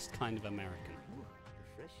the best kind of American. Ooh,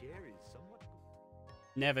 the fresh air is somewhat...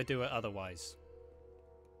 Never do it otherwise.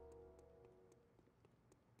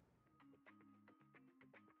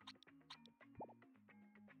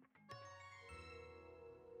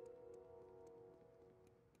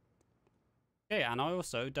 Okay, and I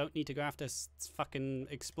also don't need to go after fucking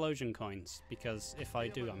explosion coins, because if I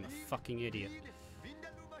do, I'm a fucking idiot.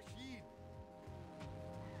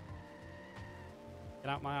 Get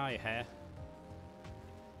out my eye hair.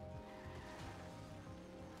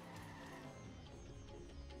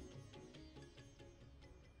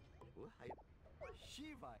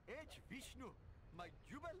 Shiva H. Vishnu, my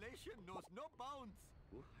jubilation knows no bounds.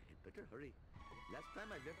 Oh, I had better hurry. Last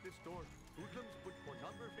time I left this store, hoodlums put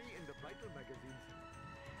pornography in the bridal magazines.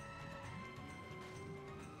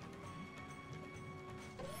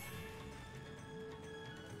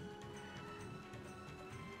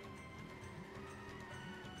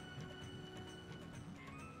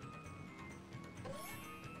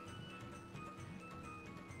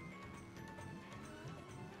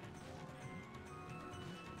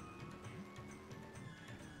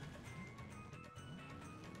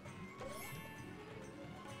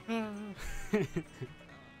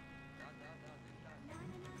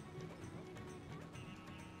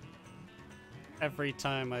 Every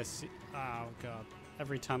time I see, oh god,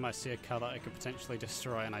 every time I see a car that I could potentially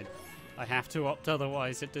destroy, and I have to opt,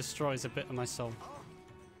 otherwise it destroys a bit of my soul. Oh,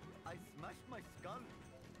 I smashed my skull.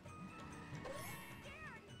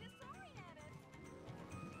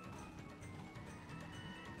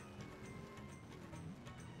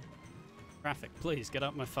 Traffic, please get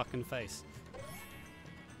up my fucking face.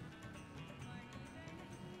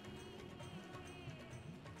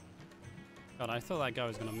 God, I thought that guy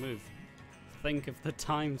was gonna move. Think of the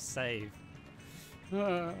time save.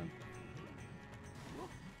 Yeah,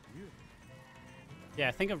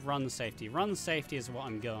 think of run safety. Run safety is what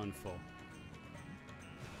I'm going for.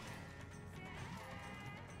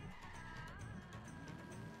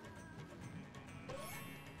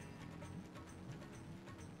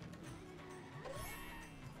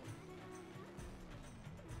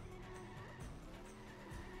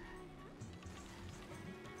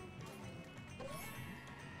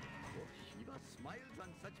 Shiva smiles on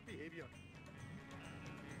such behavior.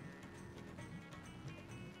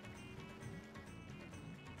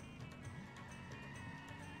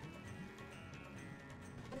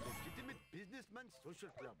 Legitimate Businessman Social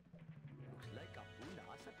Club. Looks like Abul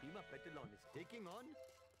Asa Bima Petalon is taking on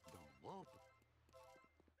the mob.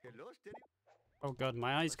 Hello, stereo. Oh god,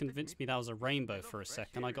 my eyes convinced me that was a rainbow for a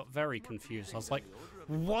second. I got very confused. I was like,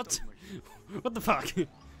 what? What the fuck?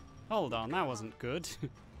 Hold on, that wasn't good.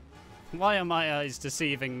 Why are my eyes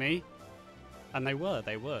deceiving me? And they were.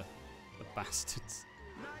 The bastards.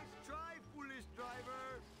 Nice try, foolish driver.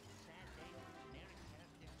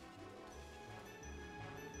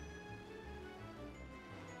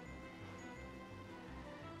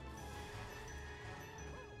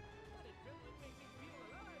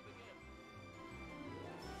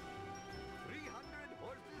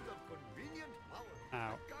 Horses of convenient power.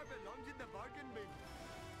 Ow. That car belongs in the bargain bin.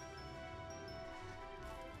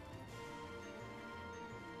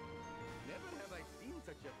 Never have I seen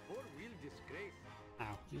such a four-wheel disgrace.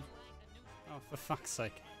 Ow. Oh, for fuck's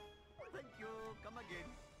sake. Thank you. Come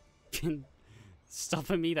again.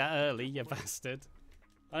 Stopping me that early, you bastard.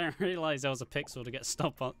 I didn't realise there was a pixel to get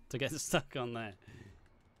stuck on there.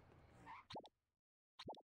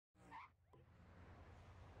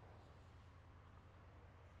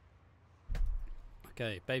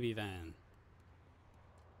 Okay, baby van.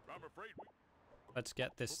 I'm afraid Let's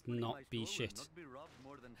get this Hopefully not my be store will shit. not be robbed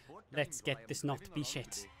more than 4 Let's times while I get am this not driving be around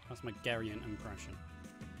shit. today. That's my Garian impression.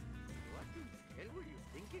 What the hell were you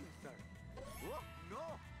thinking, sir? Oh, no!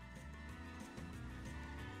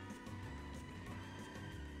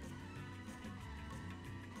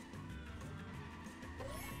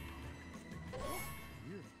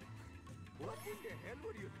 What in the hell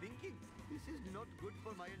were you thinking? This is not good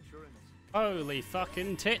for my insurance. Holy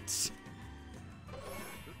fucking tits!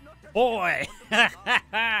 Should not have Boy! stepped onto my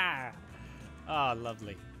car. Ah,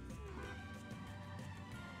 lovely.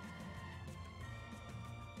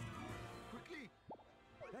 Quickly!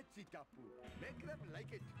 That's it, Apu. Make them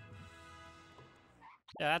like it.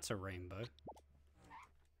 Yeah, that's a rainbow.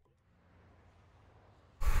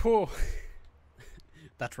 Whew.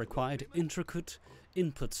 That required intricate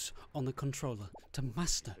inputs on the controller to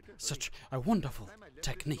master such a wonderful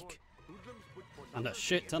technique. And a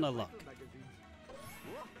shit ton of luck.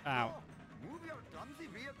 Ow. Move your clumsy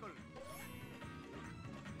vehicle.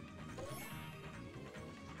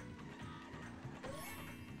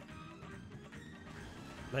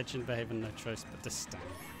 Legend behaving no choice but to stand.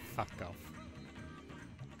 Fuck off.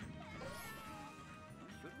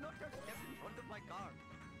 Should not have stepped in front of my car.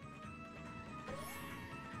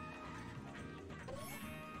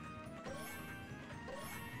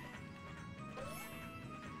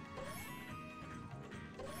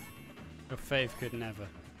 Your fave could never.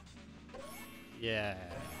 Yeah.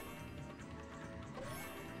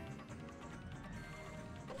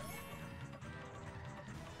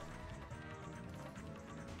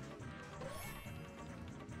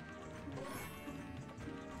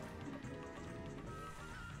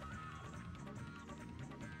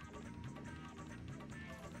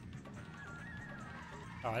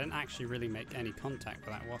 Oh, I didn't actually really make any contact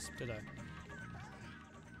with that wasp, did I?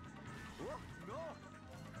 Oh, no!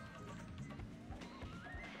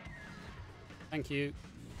 Thank you.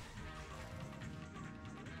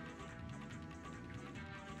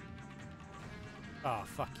 Oh,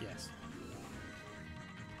 fuck yes.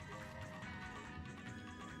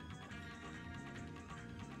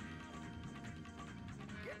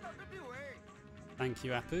 Get out of the way! Thank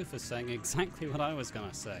you, Apu, for saying exactly what I was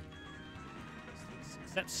gonna say.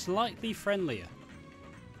 Except slightly friendlier.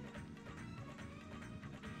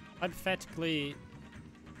 Hypothetically,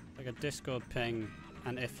 like a Discord ping,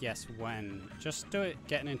 and if yes, when. Just do it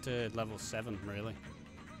getting into level 7, really.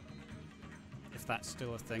 If that's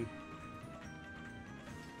still a thing.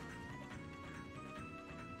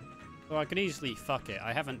 Well, I could easily fuck it.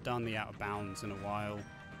 I haven't done the out of bounds in a while.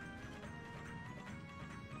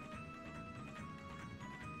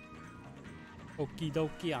 Okie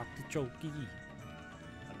dokie artichoke.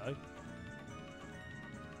 Hello?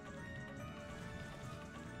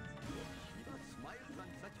 Shiva smiles on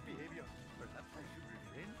such behavior. Perhaps I should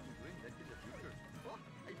refrain from doing that in the future. Oh,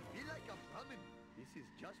 I feel like I'm coming. This is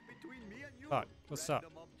just between me and you. Fuck, what's up?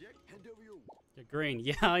 Random object, interview. You're green.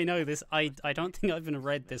 Yeah, I know this. I don't think I've even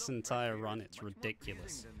read this entire run. It's Much more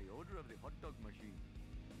ridiculous. pleasing than the odor of the hot dog machine.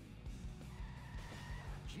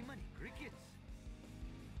 Jiminy crickets.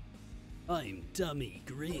 I'm dummy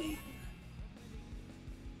green.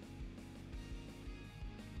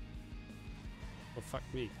 Oh, fuck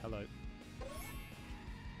me. Hello.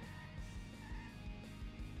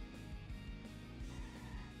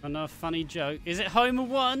 Another funny joke. Is it Homer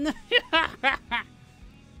 1?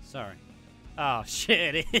 Sorry. Oh,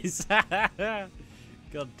 shit, it is.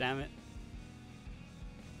 God damn it.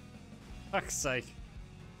 Fuck's sake.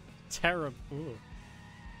 Terrible. Ooh.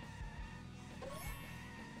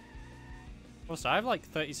 Also, I have like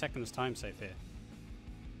 30 seconds time save here.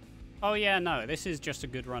 Oh yeah, no, this is just a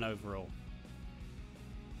good run overall.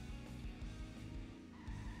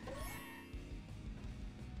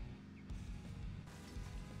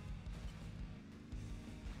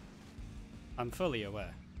 I'm fully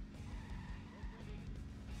aware.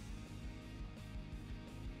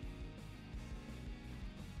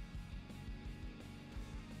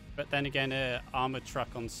 But then again, armored truck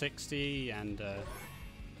on 60 and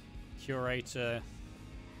curator.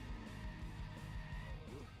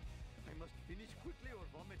 I must finish quickly or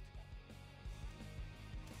vomit.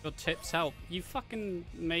 Your tips help. You fucking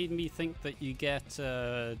made me think that you get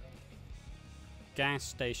gas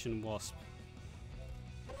station wasp.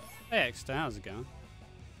 Hey Exeter, how's it going?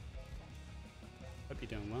 Hope you're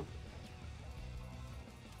doing well.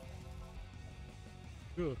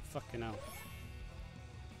 Ooh, fucking hell.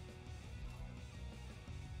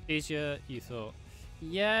 Easier, you thought.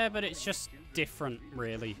 Yeah, but it's just different,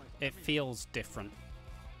 really. It feels different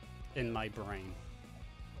in my brain.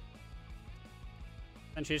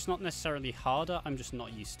 Actually, it's not necessarily harder, I'm just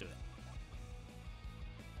not used to it.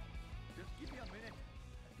 Just give me a minute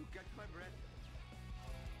to catch my breath.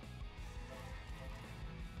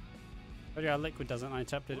 But yeah, Liquid doesn't. I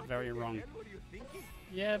interpreted it very wrong. What the hell were you thinking?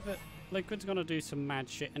 Yeah, but Liquid's gonna do some mad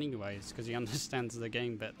shit anyways, because he understands the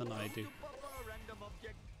game better than I do. Papa, random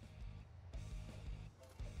object.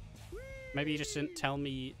 Maybe you just didn't tell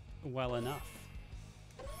me well enough.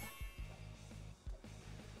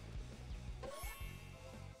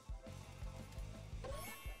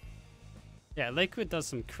 Yeah, Liquid does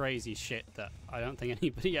some crazy shit that I don't think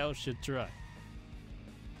anybody else should try.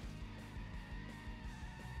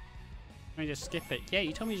 Let me just skip it. Yeah,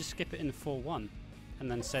 you told me to skip it in 4.1 and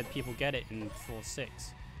then said people get it in 4.6. So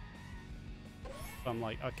I'm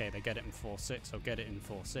like, okay, they get it in 4.6, I'll get it in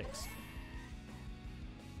 4.6.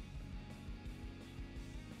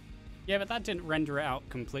 Yeah, but that didn't render it out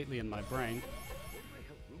completely in my brain. Oh, I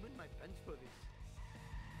have ruined my pants for this.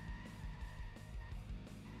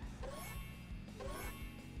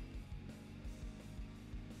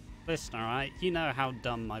 Listen, alright? You know how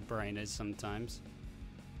dumb my brain is sometimes.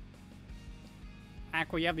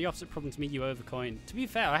 Aqua, you have the opposite problem to me, you overcoin. To be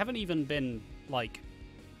fair, I haven't even been, like,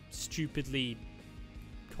 stupidly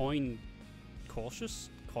coin cautious?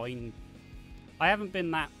 Coin... I haven't been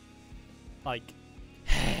that, like...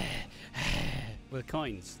 with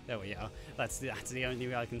coins. There we are. That's the only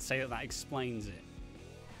way I can say that explains it.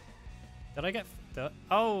 Did I get...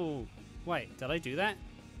 Oh! Wait, did I do that?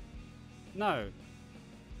 No.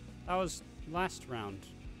 That was last round.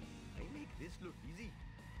 I make this look easy.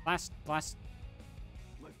 Last... My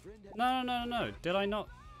friend had No. Did I not?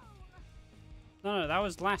 No, that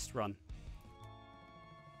was last run.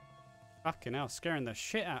 Fucking hell, scaring the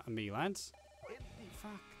shit out of me, lads. empty.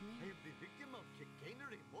 Fuck I me. am the victim of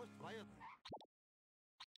chicanery most vile.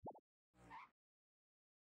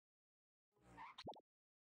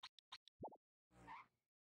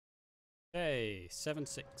 Hey,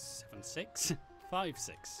 7-6. 7-6? 5-6.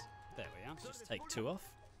 There we are. Just take 2 off.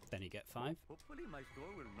 Then you get 5. Hopefully my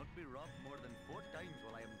store will not be robbed more than 4 times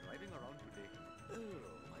while I am driving around today. Oh,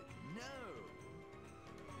 like no.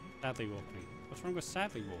 Sadly warping. What's wrong with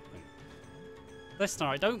sadly warping? Listen,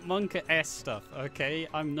 I don't monk at S stuff, okay?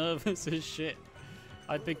 I'm nervous as shit.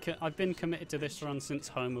 I've been committed to this run since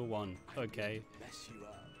Homer 1, okay? Mess you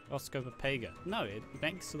up. Oscar Pega. No, it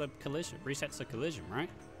makes the collision, resets the collision, right?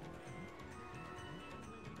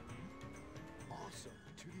 Awesome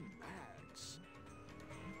to the max.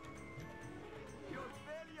 Your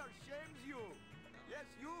failure shames you. Yes,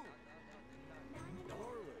 you.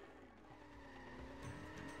 Darling.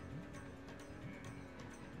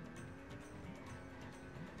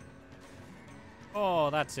 Oh,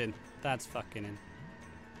 that's in. That's fucking in.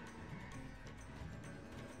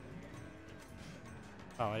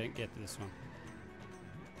 Oh, I didn't get this one.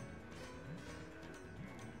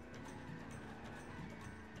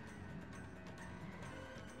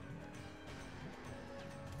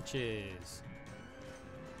 Cheers.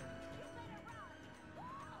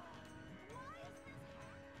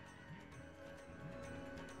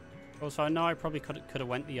 Also, I know I probably could have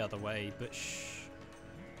went the other way, but shh.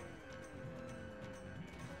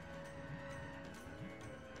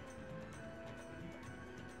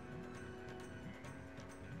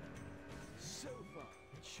 So far,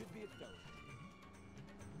 it should be a felony.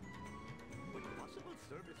 What possible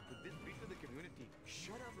service could this be to the community?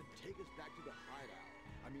 Shut up and take us back to the hideout.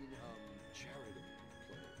 I mean, charity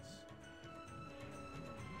place.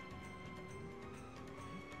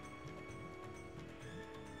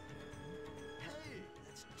 Hey,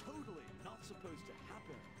 that's totally not supposed to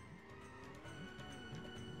happen.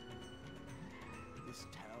 This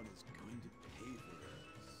town is going to pay for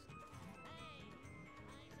this.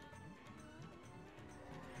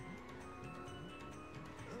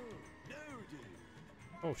 Oh, no, dude.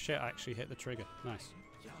 Oh shit, I actually hit the trigger. Nice.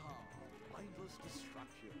 Yeah, mindless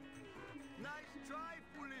destruction. Nice try,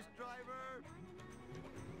 foolish driver.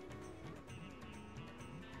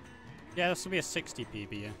 Yeah, this will be a 60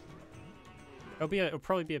 PB, yeah. It'll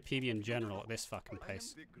probably be a PB in general at this fucking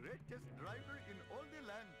pace. I am the greatest driver in all the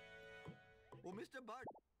land. Oh, Mr. Bart.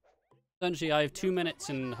 Essentially, I have 2 minutes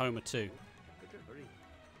in Homer 2 Better hurry.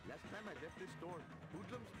 Last time I left this store,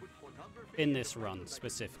 hoodlums put pornography in this the run bottle back.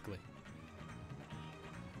 specifically.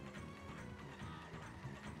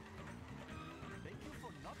 Thank you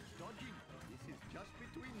for not dodging. This is just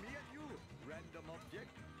between me and you, random object.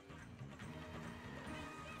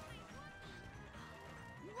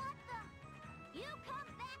 What the? You come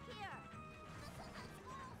back here!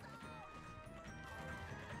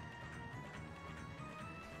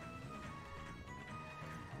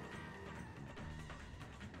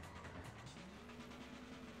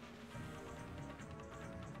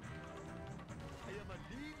 I am a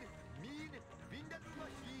lean, mean, vindaloo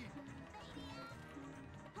machine.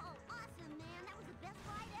 Oh, awesome, man! That was the best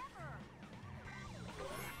ride ever!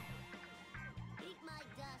 Eat my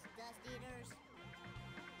dust, dust eaters!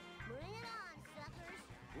 Bring it on, suckers!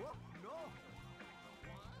 Oh, no.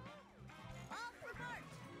 All for Bert!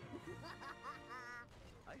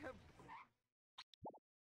 I have...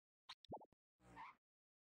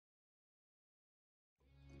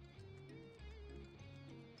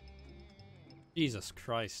 Jesus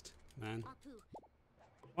Christ, man. Apu,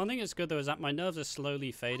 One thing that's good though is that my nerves are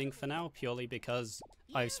slowly fading for now, purely because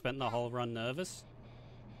I've spent the whole run nervous.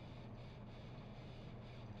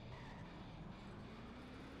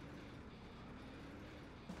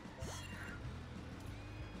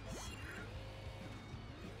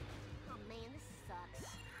 oh man, this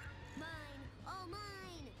sucks. Mine! All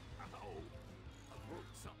mine! Ow. I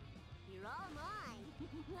broke something. You're all mine!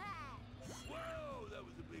 Whoa, that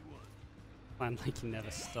was a big one. Man, like he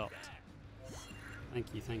never stopped.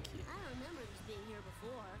 Thank you, thank you. I don't remember this being here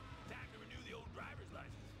before. Time to renew the old driver's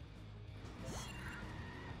license.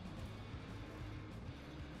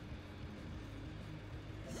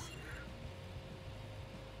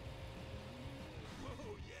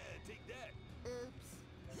 Whoa, yeah, take that. Oops.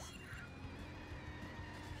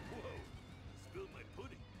 Whoa, spilled my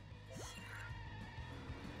pudding.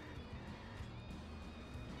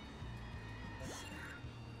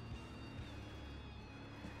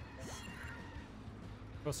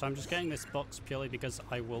 Also, I'm just getting this box purely because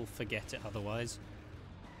I will forget it otherwise.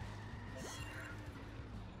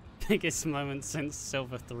 Biggest moment since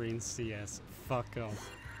Silver 3 in CS. Fuck off.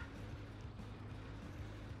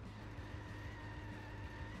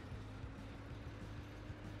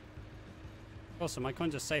 Also, my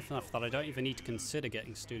coins are safe enough that I don't even need to consider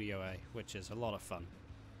getting Studio A, which is a lot of fun.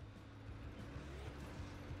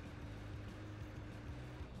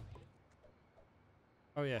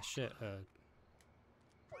 Oh yeah, shit.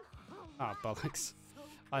 Ah, bollocks.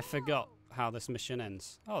 I forgot how this mission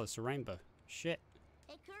ends. Oh, it's a rainbow. Shit.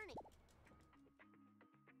 Hey, Kearney.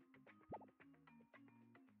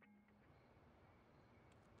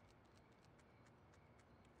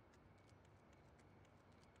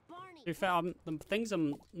 Barney. To be fair, the things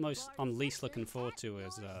I'm least looking forward to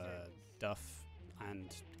is Duff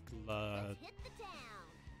and Let's hit the town.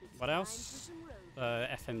 It's what time else? for some road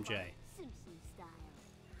FMJ. Simpsons style.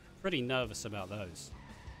 Pretty nervous about those.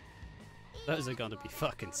 Those are gonna be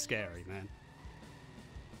fucking scary, man.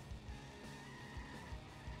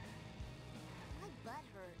 My butt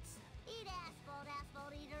hurts. Eat asphalt,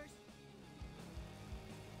 asphalt eaters.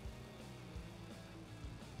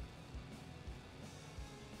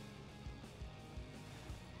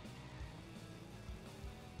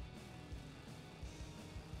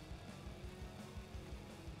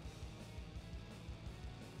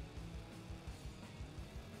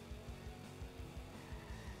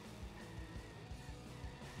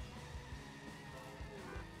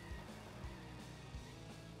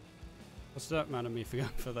 What's that man of me for going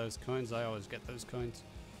for those coins? I always get those coins.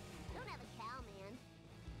 Don't have a cow, man.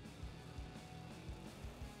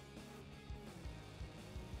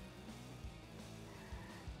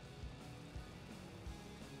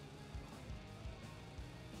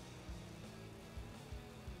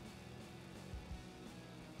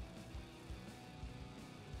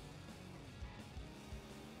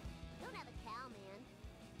 Don't have a cow, man.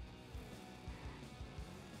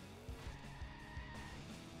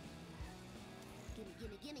 Gimme,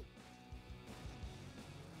 gimme, gimme.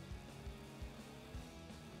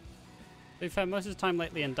 To be fair, most of the time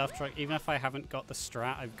lately in Duff Truck, even if I haven't got the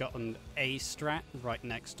strat, I've gotten a strat right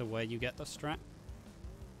next to where you get the strat.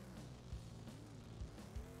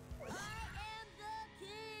 I am the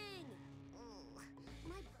king! Oh,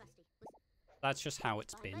 my crusty. That's just how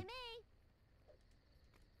it's Fine by been. me.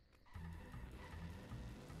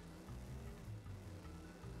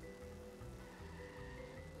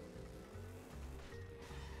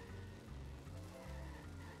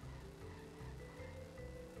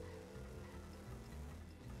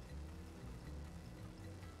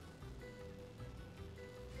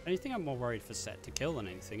 Anything I'm more worried for set to kill than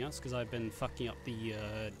anything else, because I've been fucking up the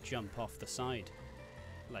jump off the side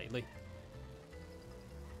lately.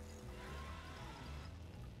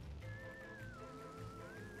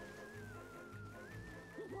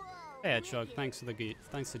 Whoa, Hey Hedgehog, wicked.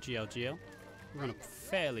 thanks for GLGL. We're on a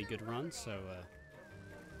fairly good run, so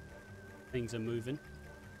things are moving.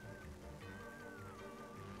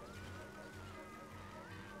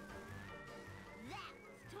 That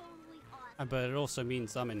was totally awesome. But it also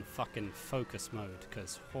means I'm in fucking focus mode,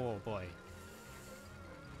 because oh boy.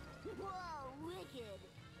 Whoa, wicked.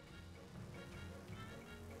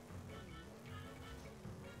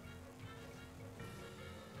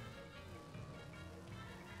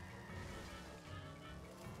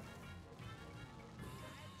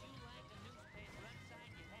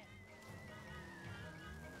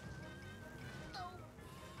 Oh,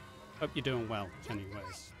 Hope you're doing well, just the anyways.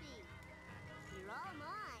 light speed. You're all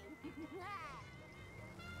mine.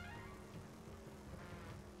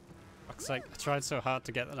 Fuck's sake, I tried so hard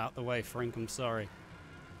to get that out the way, Frank, I'm sorry.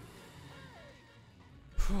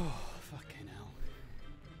 Fucking hell.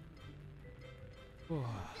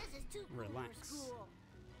 This is too cool Relax. for school.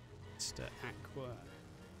 Mr. Aqua.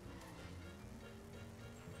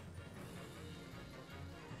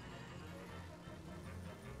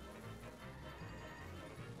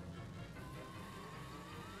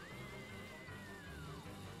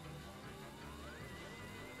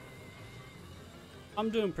 I'm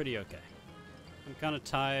doing pretty okay. I'm kind of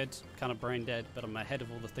tired, kind of brain dead, but I'm ahead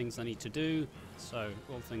of all the things I need to do, so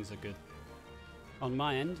all things are good. On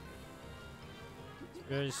my end,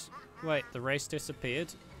 wait, the race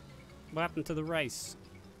disappeared? What happened to the race?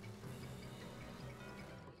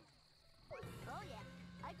 Oh yeah,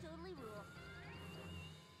 I totally rule.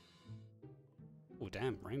 Oh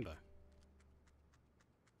damn, rainbow.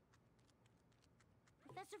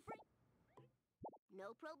 Professor Frank. No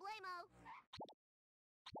problemo.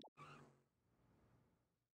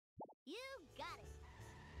 You got it.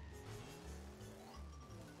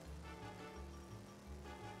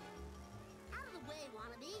 Out of the way,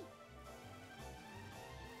 wannabe.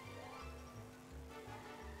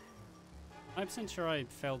 I'm sure I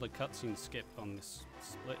failed a cutscene skip on this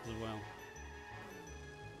split as well.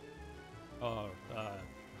 Oh,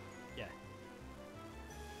 yeah.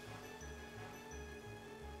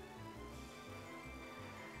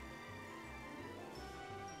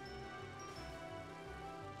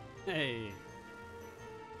 Hey!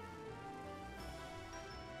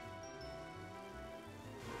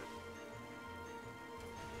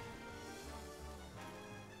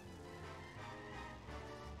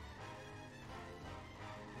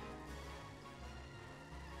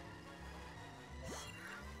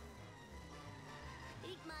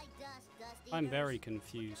 Eat my dust, dust I'm eaters. very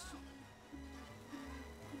confused.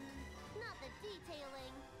 Not the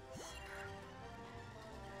detailing.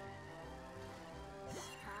 It's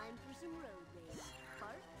time for some road rage.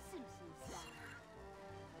 Bart Simpson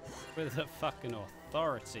style. With a fucking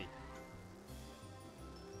authority.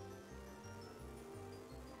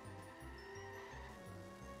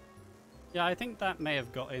 Yeah, I think that may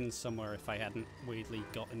have got in somewhere if I hadn't weirdly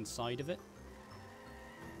got inside of it.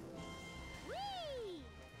 Whee!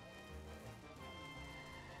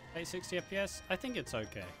 860 FPS? I think it's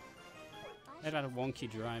okay. It had a wonky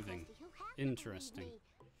driving. Interesting.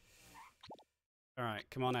 Alright,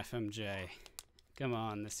 come on FMJ. Come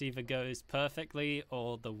on, this either goes perfectly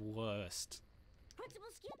or the worst. Principal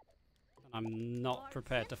Skip. I'm not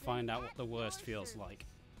prepared to find out what the worst feels like.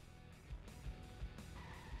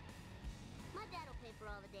 My dad'll pay for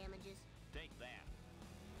all the damages. Take that.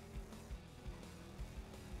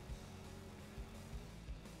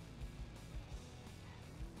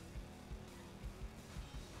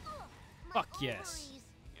 Ugh, my Fuck yes. ovaries.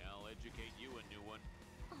 Yeah, I'll educate you a new one.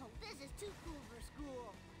 Oh, this is too cool for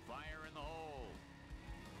school. Fire in the hole.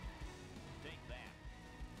 Take that.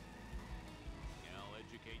 Yeah, I'll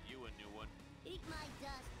educate you a new one. Eat my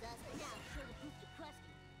dust, dust. Now show the proof to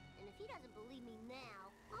Krusty. And if he doesn't believe me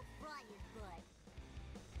now, I'll fry his butt.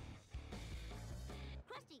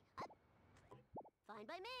 Krusty, fine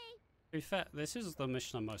by me. To be fair, this is the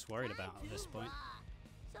mission I'm most worried about at this point.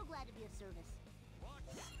 So glad to be of service.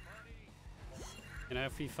 You know,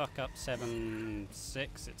 if we fuck up 7-6,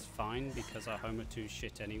 it's fine because our home are too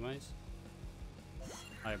shit anyways.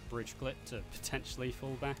 I have bridge glit to potentially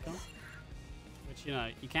fall back on. Which, you know,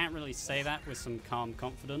 you can't really say that with some calm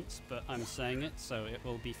confidence, but I'm saying it, so it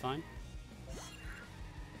will be fine.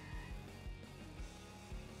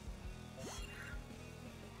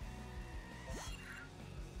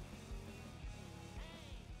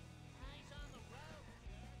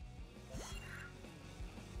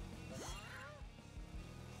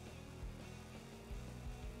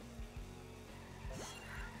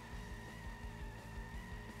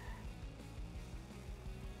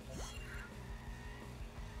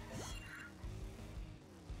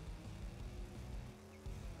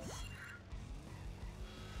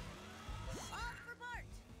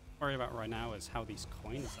 Worry about right now is how these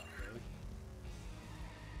coins are, really.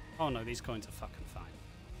 Oh no, these coins are fucking fine.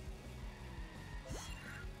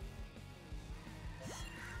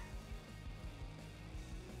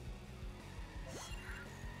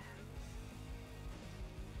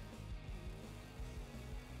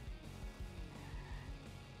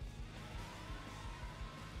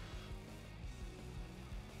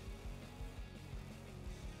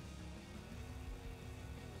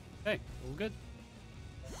 Okay, all good.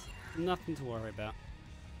 Nothing to worry about.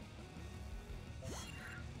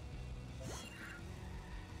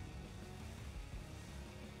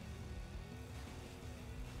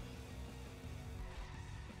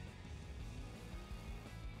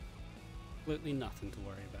 Absolutely nothing to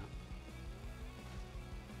worry about.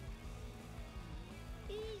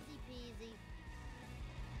 Easy peasy.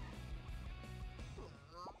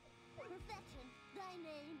 Aw, perfection. Thy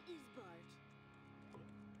name is Bart.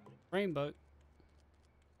 Rainbow.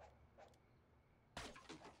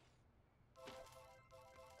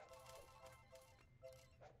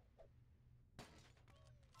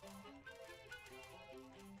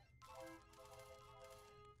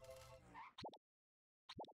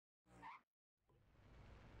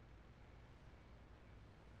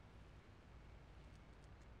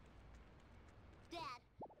 Dad,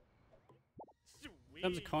 In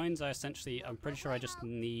terms of coins, I'm pretty sure I just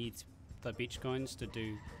need the beach coins to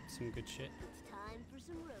do some good shit. it's time for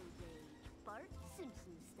some road rage. Bart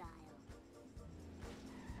Simpson style.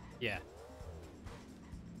 Yeah.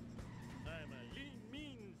 I'm a lean,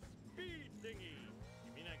 mean speed thingy.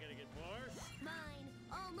 You mean I gotta get more? Mine,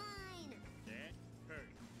 all mine. That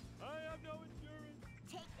hurts. I have no insurance.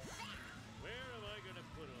 Take that. Where am I gonna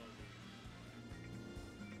put all this?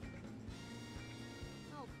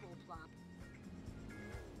 Oh, bull plop.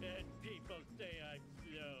 And people say I'm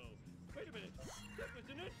slow. Wait a minute. That was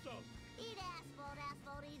an insult. Eat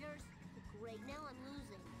rate. Now I'm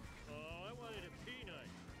losing. Oh, I wanted a peanut.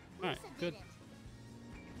 Alright, Lisa good. did it.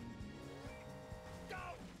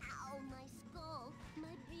 Ow, my skull.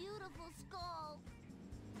 My beautiful skull.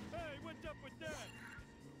 Hey, what's up with that?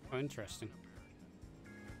 Oh, interesting.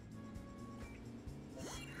 In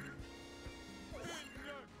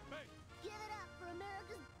your face! Give it up for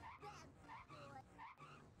America's best boy.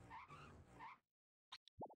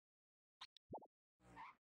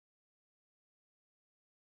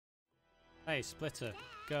 Hey, Splitter,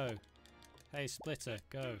 go. Hey, Splitter,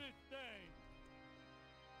 go. Do this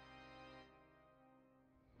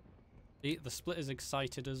thing! The Splitter's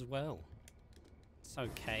excited as well. It's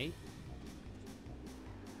okay.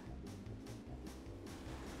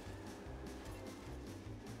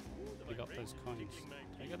 I got those coins.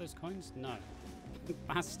 Did I get those coins? No.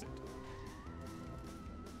 Bastard.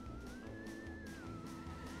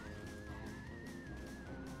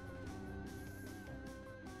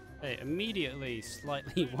 Hey, immediately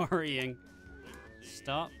slightly worrying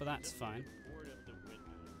start, but that's fine. Board up the window.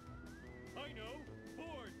 I know!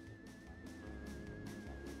 Boards!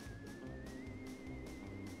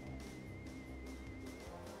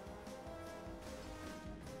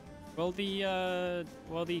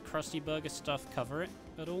 Will the Krusty Burger stuff cover it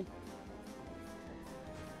at all?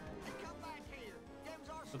 And come back here. Them's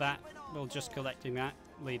our So that sleeping on will just collecting that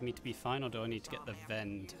lead me to be fine, or do I need to get the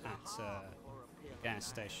vend at or a pill. gas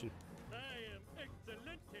station? I am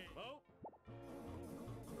excelente, Bo! Oh,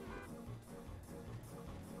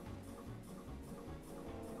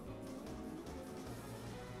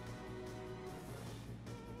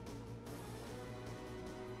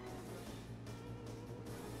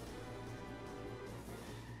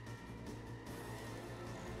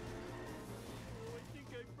 I think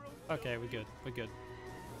I broke Okay, we're good. We're good.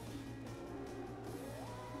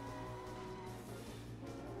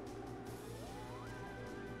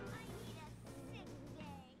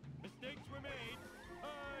 Mistakes were made. I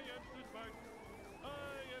am too smart. I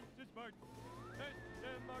am too smart.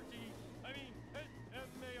 S-M-R-T. I mean,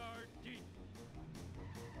 S-M-A-R-T.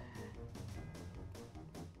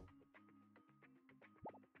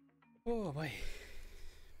 Oh boy.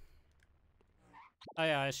 Oh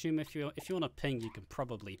yeah, I assume if you want to ping, you can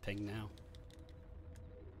probably ping now.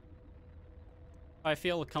 I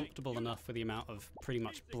feel comfortable enough with the amount of pretty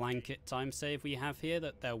much blanket time save we have here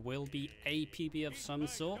that there will be a PB of some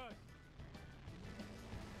sort.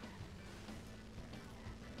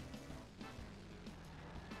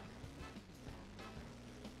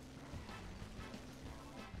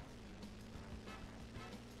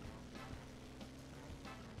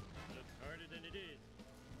 Looks harder than it is.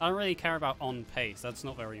 I don't really care about on pace, that's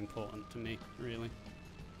not very important to me, really.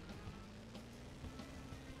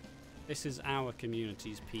 This is our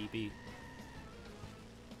community's PB.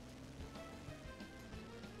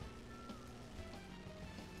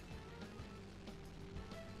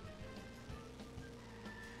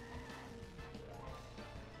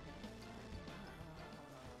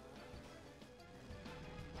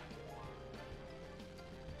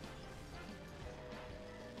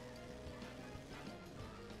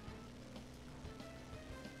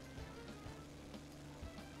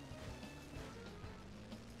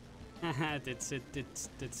 Haha, did Sid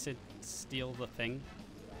steal the thing?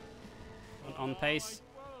 On pace?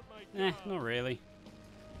 Not really.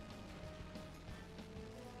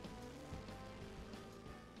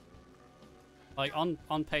 Like,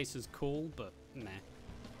 on pace is cool, but meh.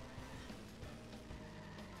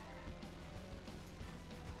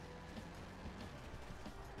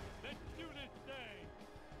 Let's do this thing.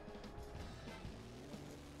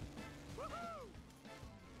 Woohoo!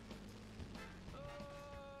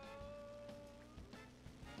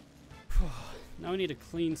 Now we need a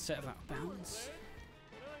clean set of outbounds.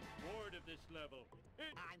 But I'm bored of this level.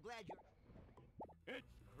 I'm glad you're... It's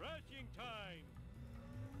crashing time.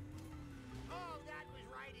 Oh, that was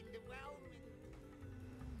right in the well.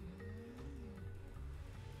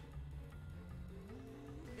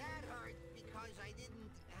 That hurt because I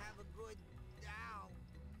didn't have a good... Ow.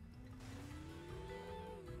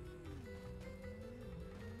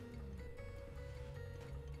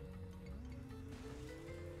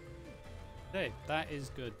 Hey, that is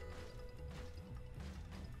good.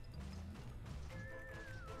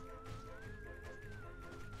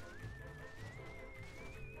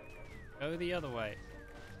 Go the other way.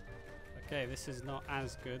 Okay, this is not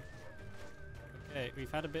as good. Okay,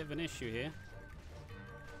 we've had a bit of an issue here.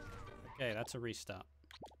 Okay, that's a restart.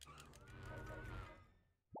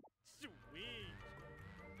 Sweet.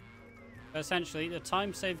 Essentially, the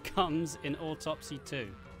time save comes in Autopsy 2.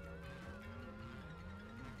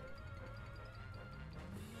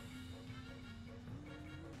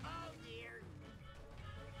 Oh, dear.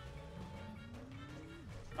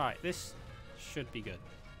 Alright, this should be good.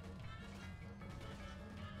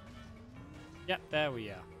 Yep, there we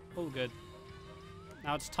are. All good.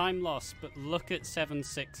 Now it's time lost, but look at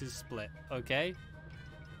 7-6's split, okay?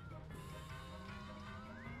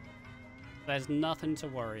 There's nothing to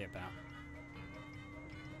worry about.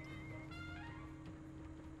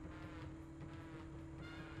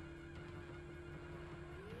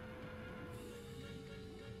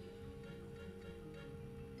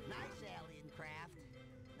 Nice alien craft.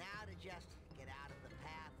 Now to just get out of the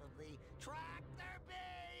path of the tractor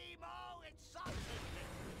beam. Oh, it sucks.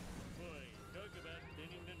 Boy, talk about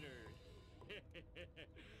thinning the nerd.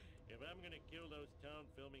 If I'm gonna kill those town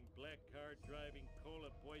filming, black car driving, cola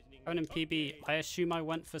poisoning. Going in PB, okay. I assume I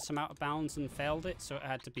went for some out of bounds and failed it, so it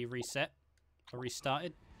had to be reset or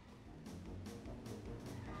restarted.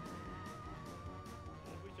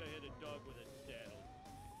 I wish I had a dog with a saddle.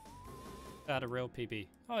 Had a real PB.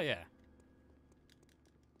 Oh yeah.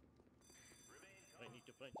 I need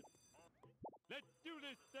to find some. Let's do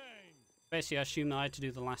this thing. Basically, I assumed I had to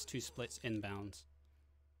do the last 2 splits inbounds.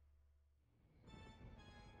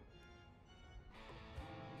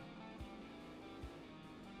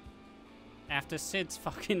 After Sid's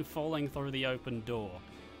fucking falling through the open door,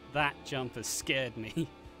 that jump has scared me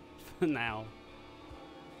for now.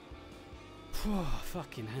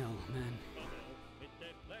 Fucking hell, man. Uh-oh, it's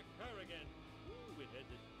that black car again. Ooh, it had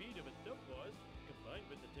the speed of a sub-boss combined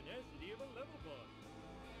with the tenacity of a level boss.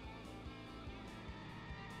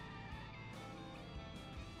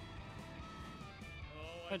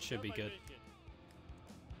 Oh, That should I've be done my good. mission.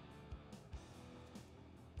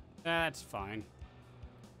 That's fine.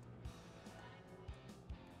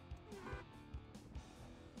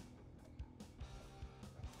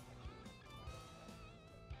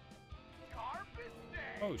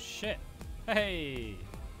 Oh shit. Hey!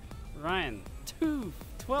 Ryan, 2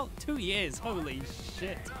 years, holy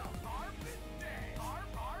shit.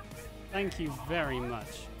 Thank you very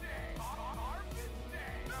much.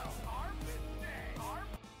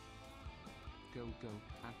 Go, go,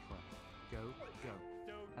 Aqua. Go,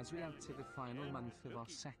 go. As we enter the final month of our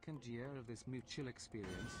second year of this mutual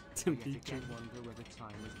experience, I yet again wonder where the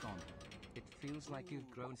time has gone. It feels like you've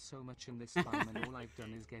grown so much in this time and all I've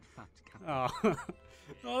done is get fat cat. Oh.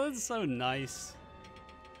 Oh, that's so nice.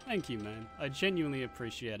 Thank you, man. I genuinely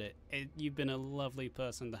appreciate it. You've been a lovely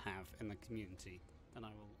person to have in the community, and I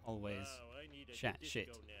will always Wow, I need a chat disco shit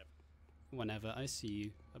nap. whenever I see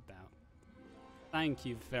you about. Thank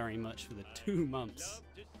you very much for the 2 months.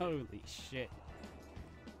 Holy shit.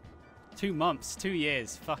 2 months, 2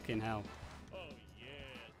 years, fucking hell. Oh yeah,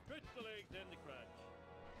 stretch the legs and the crotch.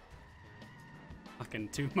 Fucking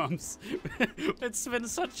 2 months. It's been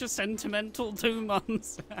such a sentimental 2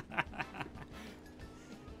 months.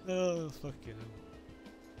 Oh, fucking hell.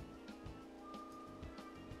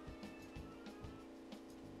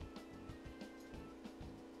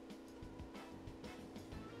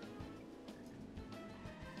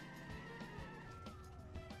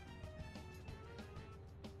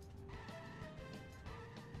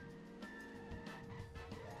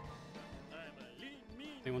 I'm a lean, mean.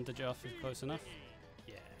 Anyone to off is close enough?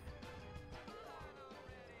 Yeah.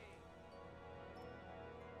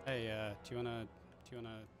 Hey, do you wanna...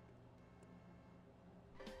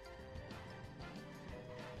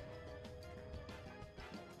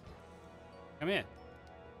 Come here.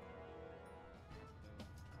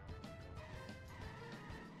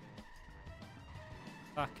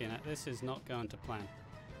 Fucking it, this is not going to plan.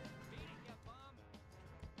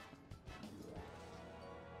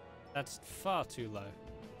 That's far too low.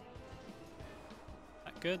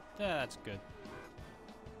 That good? Yeah, that's good.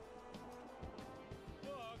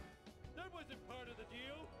 Dog, that wasn't part of the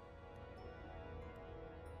deal.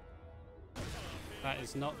 Oh, man, That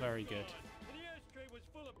is not very good. and the ashtray was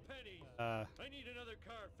full of pennies. Uh, I need another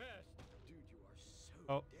car fast. Dude, you are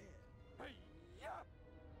so oh, dead. Hey, yeah.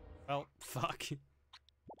 well, fuck.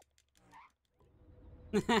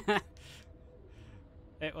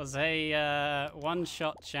 It was a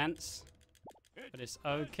one-shot chance, but it's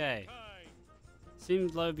okay. Time.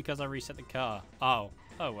 Seemed low because I reset the car. Oh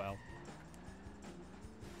well.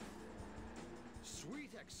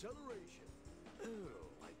 Sweet acceleration. Oh,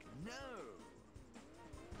 like no.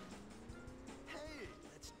 Hey,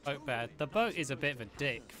 let's Boat bad. The boat is a bit of a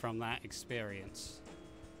dick from that experience.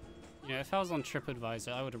 You know, if I was on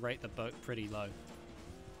TripAdvisor, I would rate the boat pretty low.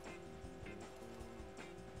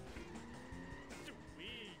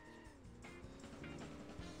 Sweet.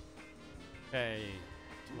 Okay,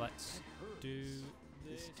 let's do This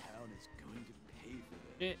this. town is going to pay for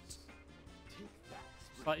this. It Take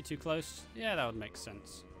that. slightly too close. Yeah, that would make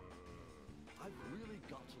sense. I've really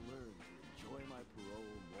got to learn to enjoy my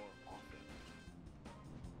parole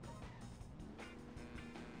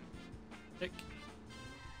Dick.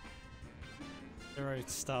 0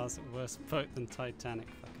 stars at worst boat than Titanic.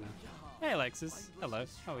 Fucking hell. Hey Alexis. Hello.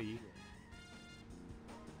 How are you?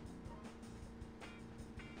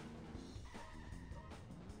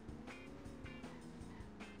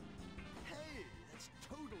 Hey, that's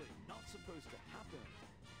totally not supposed to happen.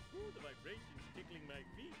 Ooh, the vibration's tickling my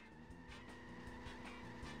feet.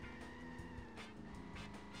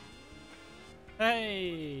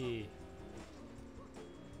 Hey!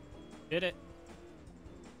 Did it.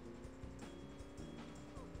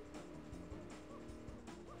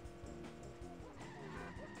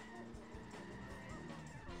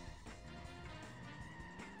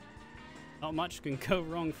 Not much can go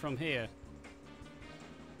wrong from here.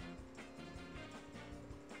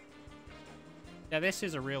 Yeah, this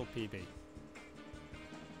is a real PB.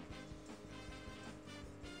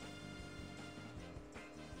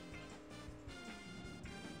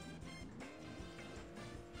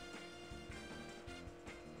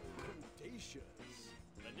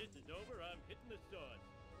 When this is over, I'm hitting the sauce.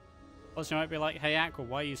 Also, you might be like, hey Aqua,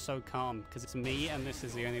 why are you so calm? Because it's me and this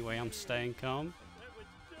is the only way I'm staying calm. That was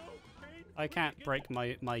so painful. I can't break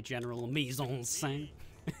my general mise en scène.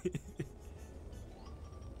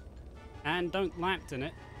 And don't laugh in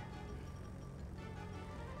it.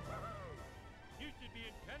 You should be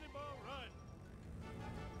in Cannonball Run.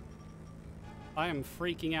 I am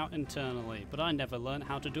freaking out internally, but I never learned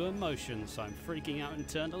how to do emotions, so I'm freaking out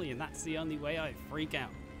internally, and that's the only way I freak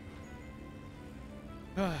out.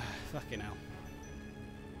 Fucking hell.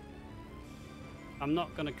 I'm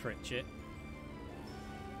not gonna crit it.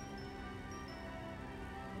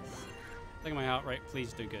 Look at my heart rate,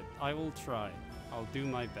 please do good. I will try. I'll do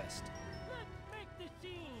my best. Let's make the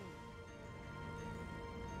scene.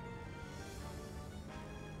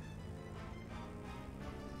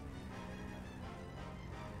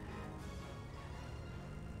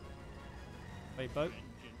 Wait, boat.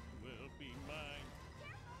 Vengeance will be mine.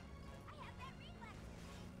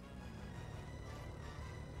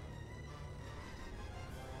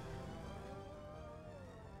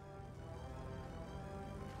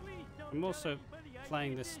 Please don't I'm tell also anybody I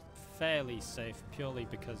playing did this fairly safe purely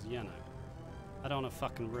because, you know, I don't want to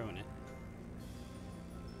fucking ruin it.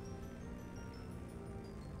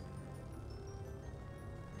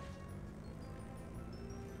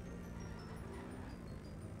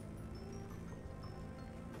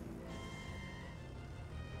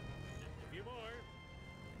 Just a few more.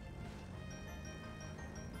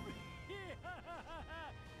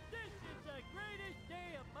 This is the greatest day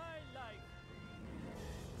of my life.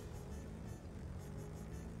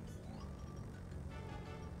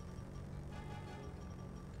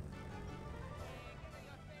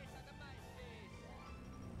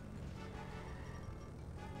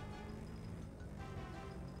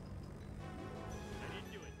 I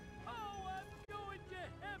didn't do it. Oh, I'm going to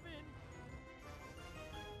heaven.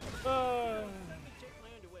 Let me check my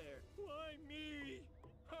underwear. Why me?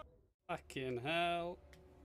 Fucking hell.